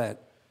that does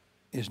that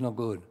is not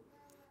good.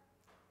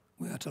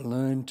 We are to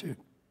learn to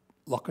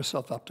lock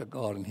ourselves up to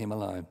God and him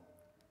alone.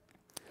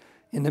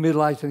 In the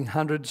middle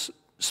 1800s,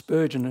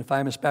 Spurgeon, a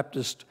famous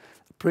Baptist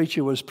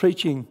preacher, was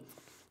preaching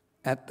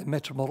at the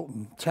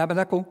Metropolitan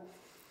Tabernacle,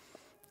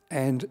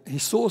 and he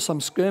saw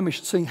some skirmish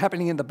thing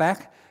happening in the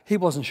back. He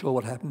wasn't sure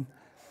what happened.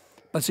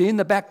 But see, in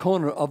the back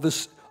corner of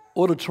this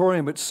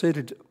auditorium, which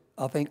seated,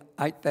 I think,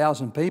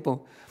 8,000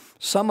 people,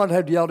 someone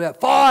had yelled out,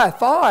 "Fire,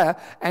 fire!"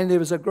 And there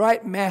was a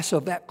great mass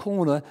of that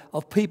corner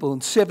of people,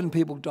 and 7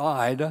 people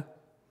died.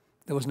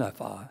 There was no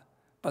fire,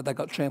 but they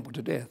got trampled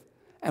to death.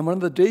 And one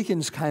of the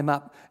deacons came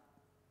up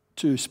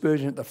to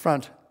Spurgeon at the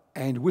front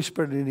and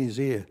whispered in his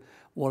ear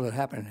what had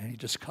happened, and he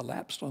just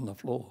collapsed on the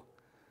floor,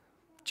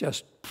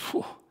 just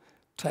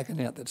taken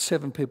out that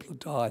 7 people had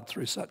died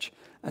through such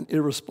an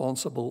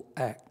irresponsible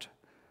act.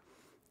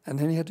 And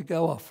then he had to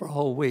go off for a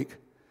whole week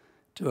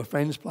to a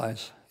friend's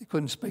place. He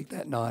couldn't speak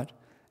that night.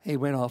 He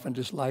went off and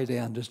just lay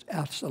down, just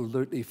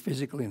absolutely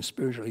physically and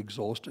spiritually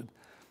exhausted,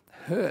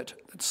 hurt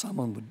that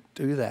someone would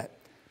do that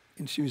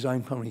into his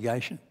own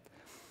congregation.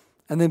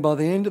 And then by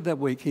the end of that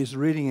week, he's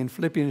reading in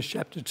Philippians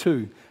chapter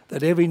 2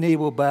 that every knee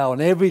will bow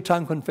and every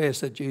tongue confess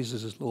that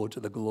Jesus is Lord to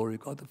the glory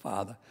of God the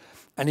Father.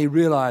 And he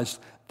realised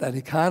that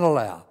he can't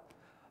allow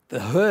the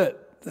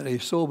hurt that he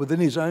saw within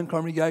his own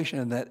congregation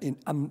and that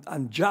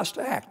unjust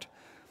act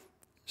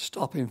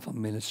stop him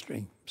from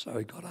ministering. So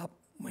he got up,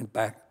 went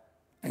back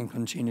and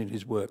continued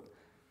his work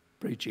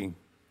preaching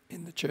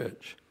in the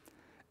church.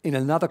 In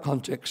another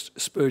context,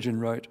 Spurgeon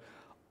wrote,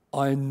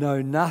 "I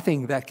know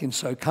nothing that can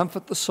so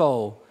comfort the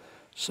soul,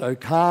 so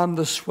calm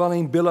the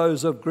swelling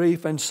billows of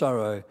grief and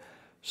sorrow,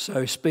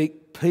 so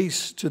speak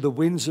peace to the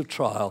winds of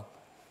trial,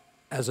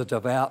 as a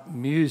devout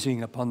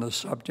musing upon the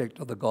subject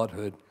of the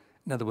Godhood."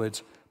 In other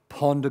words,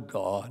 ponder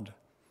God,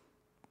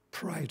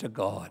 pray to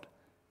God,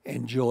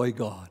 enjoy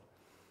God.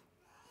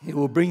 He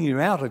will bring you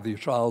out of your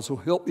trials, will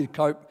help you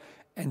cope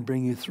and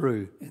bring you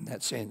through in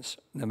that sense,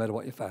 no matter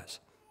what you face.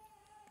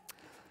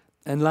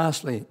 And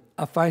lastly,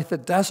 a faith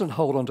that doesn't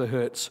hold on to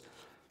hurts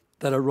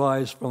that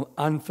arise from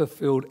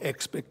unfulfilled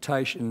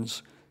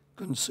expectations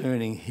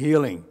concerning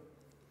healing.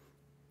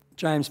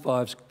 James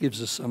 5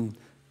 gives us some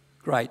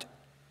great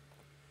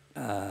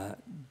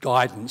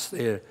guidance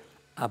there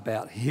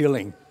about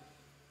healing.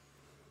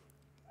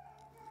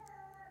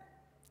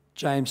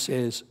 James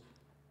says,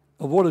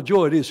 "Oh, what a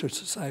joy it is," to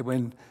say,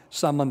 when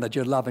someone that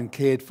you love and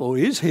cared for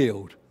is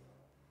healed.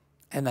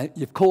 And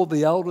you've called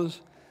the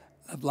elders,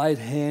 they've laid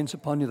hands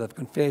upon you, they've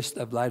confessed,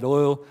 they've laid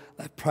oil,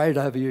 they've prayed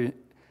over you,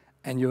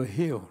 and you're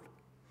healed.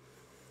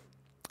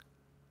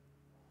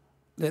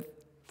 Let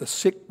the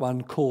sick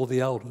one call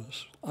the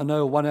elders. I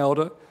know one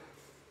elder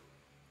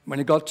When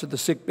he got to the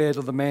sick bed,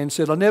 the man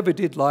said, "I never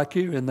did like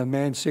you." And the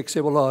man sick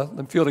said, "Well,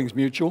 the feeling's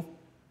mutual."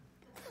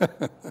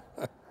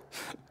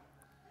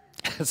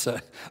 So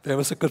there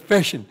was a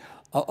confession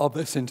of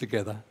their sin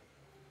together.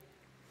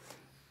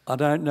 I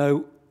don't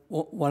know,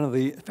 one of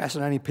the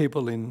fascinating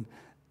people in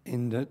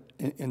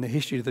the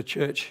history of the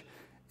church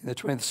in the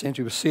 20th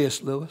century was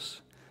C.S.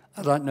 Lewis.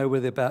 I don't know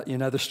whether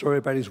the story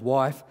about his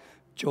wife,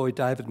 Joy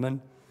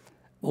Davidman.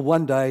 Well,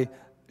 one day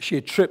she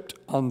had tripped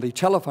on the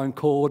telephone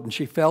cord and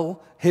she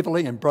fell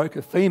heavily and broke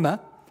her femur.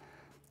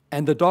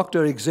 And the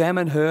doctor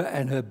examined her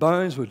and her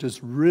bones were just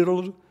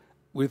riddled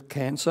with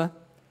cancer.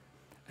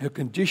 Her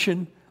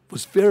condition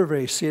was very,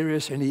 very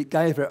serious, and he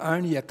gave her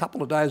only a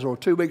couple of days or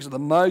 2 weeks at the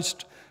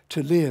most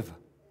to live.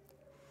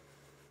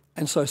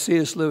 And so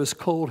C.S. Lewis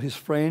called his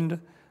friend,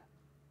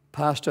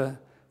 Pastor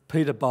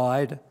Peter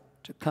Bide,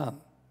 to come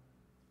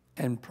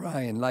and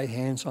pray and lay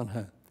hands on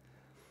her.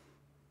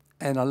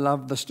 And I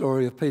love the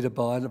story of Peter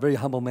Bide, a very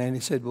humble man. He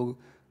said, "Well,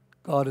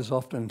 God has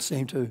often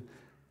seemed to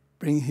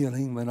bring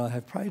healing when I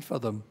have prayed for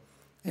them."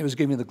 He was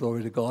giving the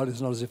glory to God.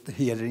 It's not as if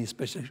he had any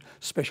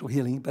special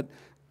healing, but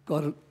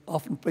God had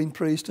often been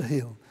pleased to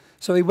heal.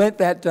 So he went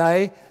that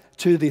day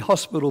to the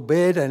hospital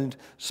bed and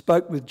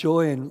spoke with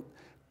Joy and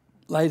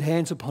laid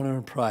hands upon her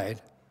and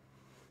prayed.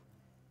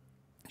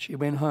 She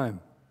went home.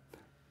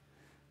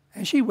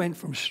 And she went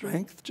from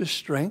strength to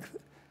strength.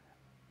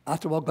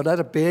 After a while, got out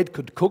of bed,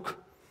 could cook,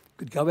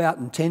 could go out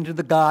and tend to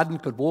the garden,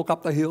 could walk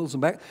up the hills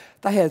and back.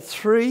 They had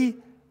 3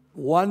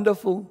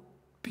 wonderful,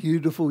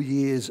 beautiful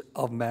years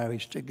of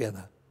marriage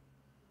together.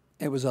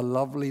 It was a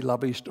lovely,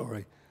 lovely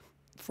story.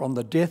 From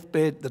the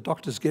deathbed, the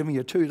doctor's giving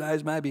you 2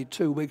 days, maybe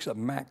 2 weeks at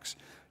max,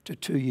 to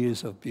 2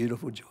 years of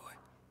beautiful joy.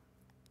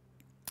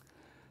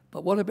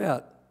 But what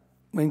about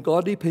when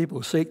godly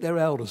people seek their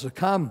elders to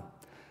come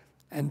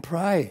and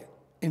pray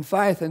in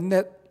faith, and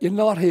that you're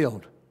not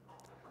healed?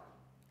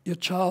 Your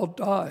child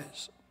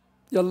dies.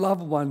 Your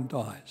loved one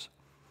dies.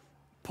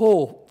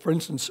 Paul, for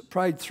instance,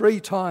 prayed 3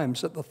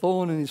 times that the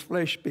thorn in his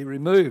flesh be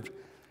removed,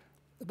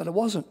 but it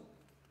wasn't.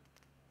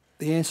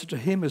 The answer to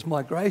him is,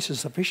 "My grace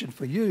is sufficient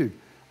for you.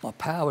 My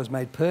power is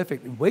made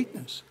perfect in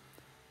weakness."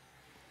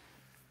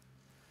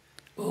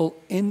 Well,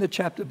 in the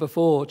chapter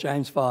before,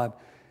 James 5,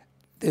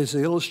 there's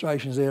the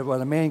illustrations there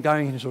about a man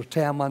going into a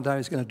town one day,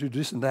 he's going to do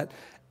this and that,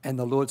 and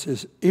the Lord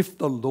says, "If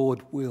the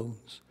Lord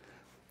wills."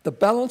 The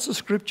balance of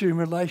Scripture in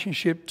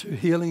relationship to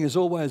healing is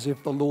always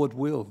 "if the Lord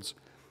wills."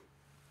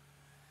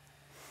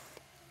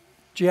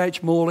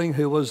 G.H. Morling,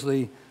 who was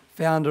the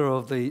founder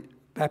of the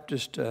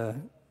Baptist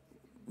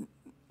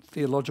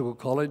Theological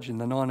College in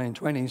the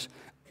 1920s,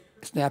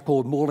 it's now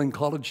called Morling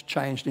College,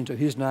 changed into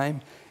his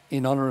name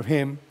in honour of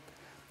him.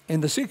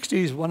 In the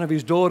 60s, one of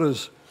his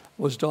daughters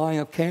was dying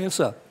of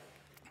cancer.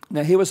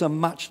 Now, he was a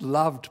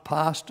much-loved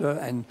pastor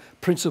and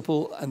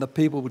principal, and the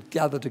people would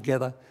gather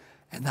together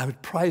and they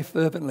would pray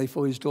fervently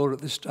for his daughter at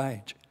this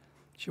stage.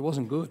 She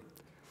wasn't good.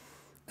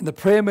 And the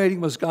prayer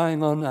meeting was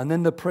going on, and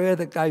then the prayer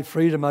that gave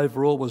freedom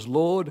overall was,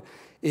 "Lord,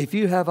 if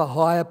you have a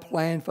higher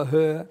plan for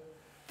her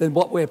than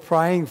what we're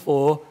praying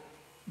for,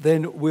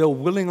 then we'll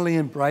willingly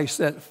embrace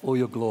that for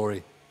your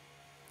glory."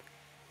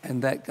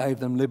 And that gave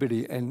them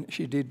liberty, and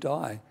she did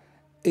die.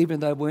 Even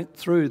though they went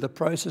through the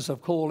process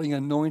of calling,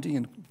 anointing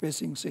and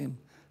confessing sin,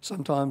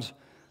 sometimes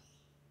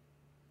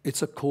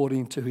it's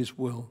according to his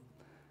will.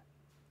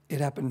 It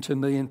happened to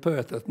me in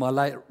Perth with my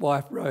late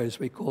wife Rose.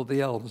 We called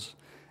the elders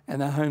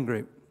and our home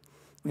group.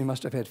 We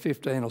must have had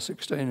 15 or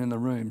 16 in the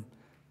room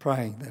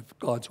praying that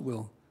God's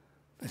will,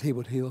 that he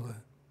would heal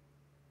her.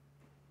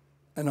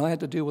 And I had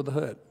to deal with the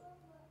hurt.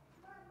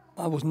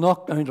 I was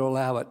not going to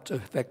allow it to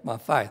affect my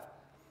faith.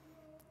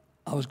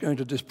 I was going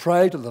to just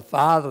pray to the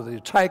Father to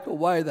take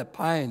away the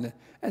pain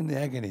and the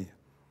agony.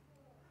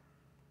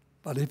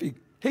 But if he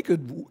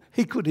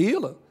could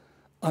heal her,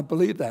 I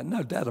believe that,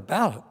 no doubt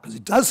about it, because he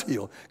does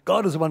heal.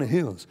 God is the one who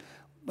heals.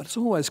 But it's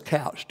always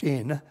couched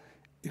in,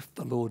 "if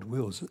the Lord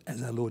wills,"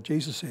 as our Lord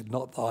Jesus said,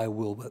 "Not thy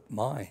will, but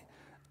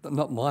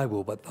not my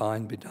will, but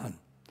thine be done."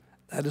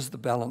 That is the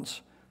balance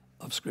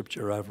of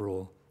Scripture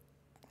overall.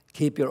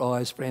 Keep your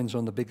eyes, friends,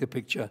 on the bigger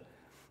picture.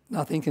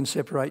 Nothing can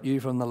separate you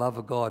from the love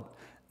of God,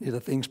 neither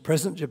things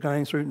present you're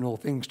going through nor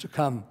things to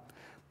come.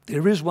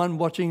 There is one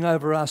watching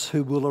over us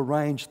who will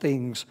arrange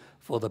things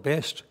for the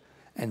best,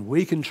 and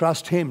we can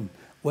trust him.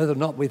 Whether or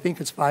not we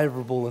think it's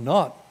favourable or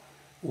not,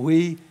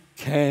 we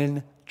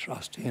can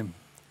trust him.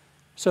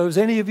 So is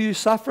any of you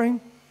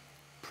suffering?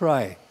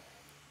 Pray.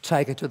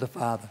 Take it to the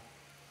Father.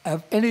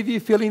 Are any of you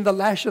feeling the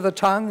lash of the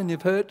tongue and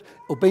you've hurt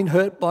or been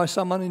hurt by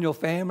someone in your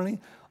family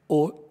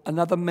or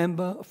another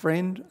member, a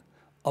friend,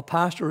 a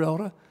pastor or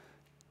elder?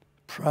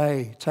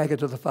 Pray. Take it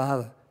to the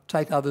Father.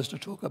 Take others to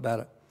talk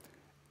about it.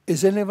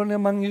 Is anyone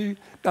among you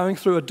going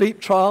through a deep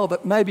trial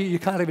that maybe you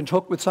can't even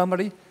talk with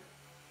somebody?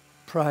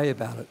 Pray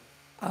about it.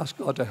 Ask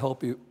God to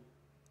help you,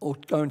 or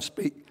go and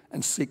speak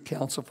and seek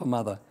counsel from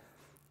others.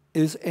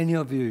 Is any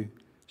of you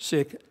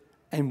sick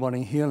and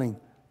wanting healing?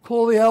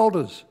 Call the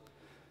elders.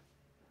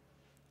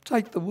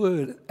 Take the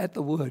word at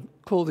the word.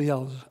 Call the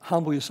elders.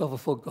 Humble yourself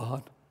before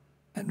God.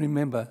 And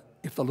remember,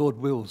 if the Lord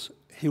wills,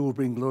 he will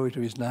bring glory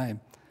to his name,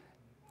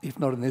 if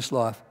not in this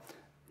life,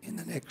 in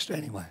the next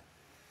anyway.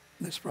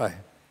 Let's pray.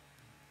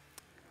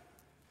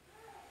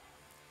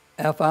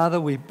 Our Father,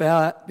 we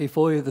bow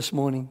before you this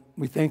morning.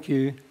 We thank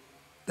you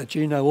that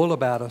you know all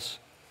about us,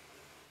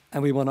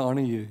 and we want to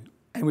honour you.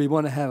 And we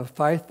want to have a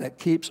faith that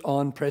keeps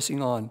on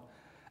pressing on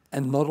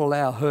and not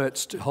allow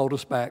hurts to hold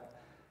us back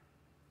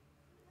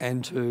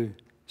and to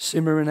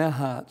simmer in our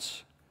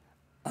hearts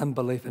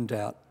unbelief and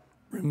doubt.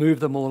 Remove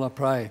them all, I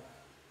pray,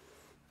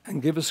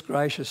 and give us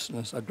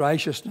graciousness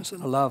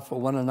and a love for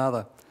one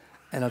another,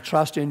 and a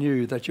trust in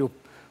you that you'll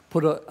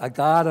put a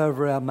guard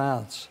over our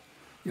mouths.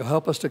 You'll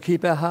help us to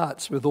keep our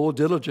hearts with all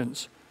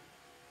diligence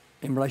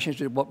in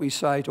relationship to what we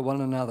say to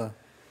one another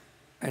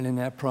and in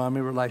our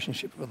primary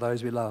relationship with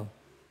those we love.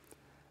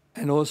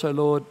 And also,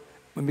 Lord,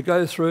 when we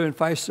go through and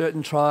face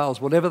certain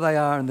trials, whatever they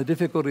are and the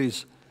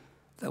difficulties,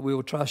 that we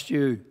will trust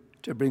you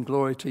to bring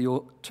glory to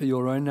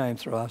your own name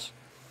through us.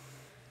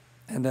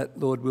 And that,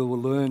 Lord, we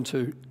will learn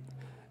to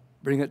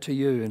bring it to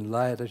you and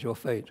lay it at your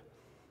feet.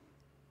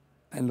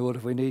 And Lord,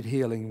 if we need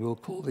healing, we'll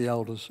call the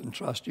elders and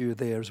trust you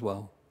there as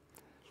well.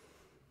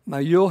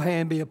 May your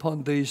hand be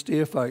upon these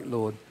dear folk,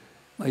 Lord.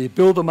 May you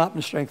build them up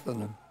and strengthen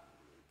them.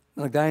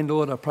 And again,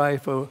 Lord, I pray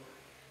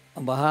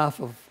on behalf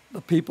of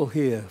the people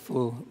here,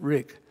 for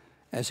Rick,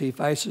 as he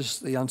faces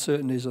the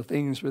uncertainties of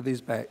things with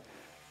his back.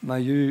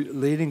 May you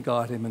lead and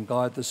guide him and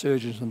guide the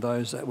surgeons and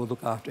those that will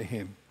look after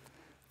him.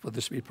 For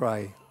this we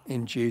pray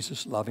in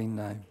Jesus' loving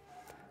name.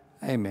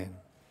 Amen.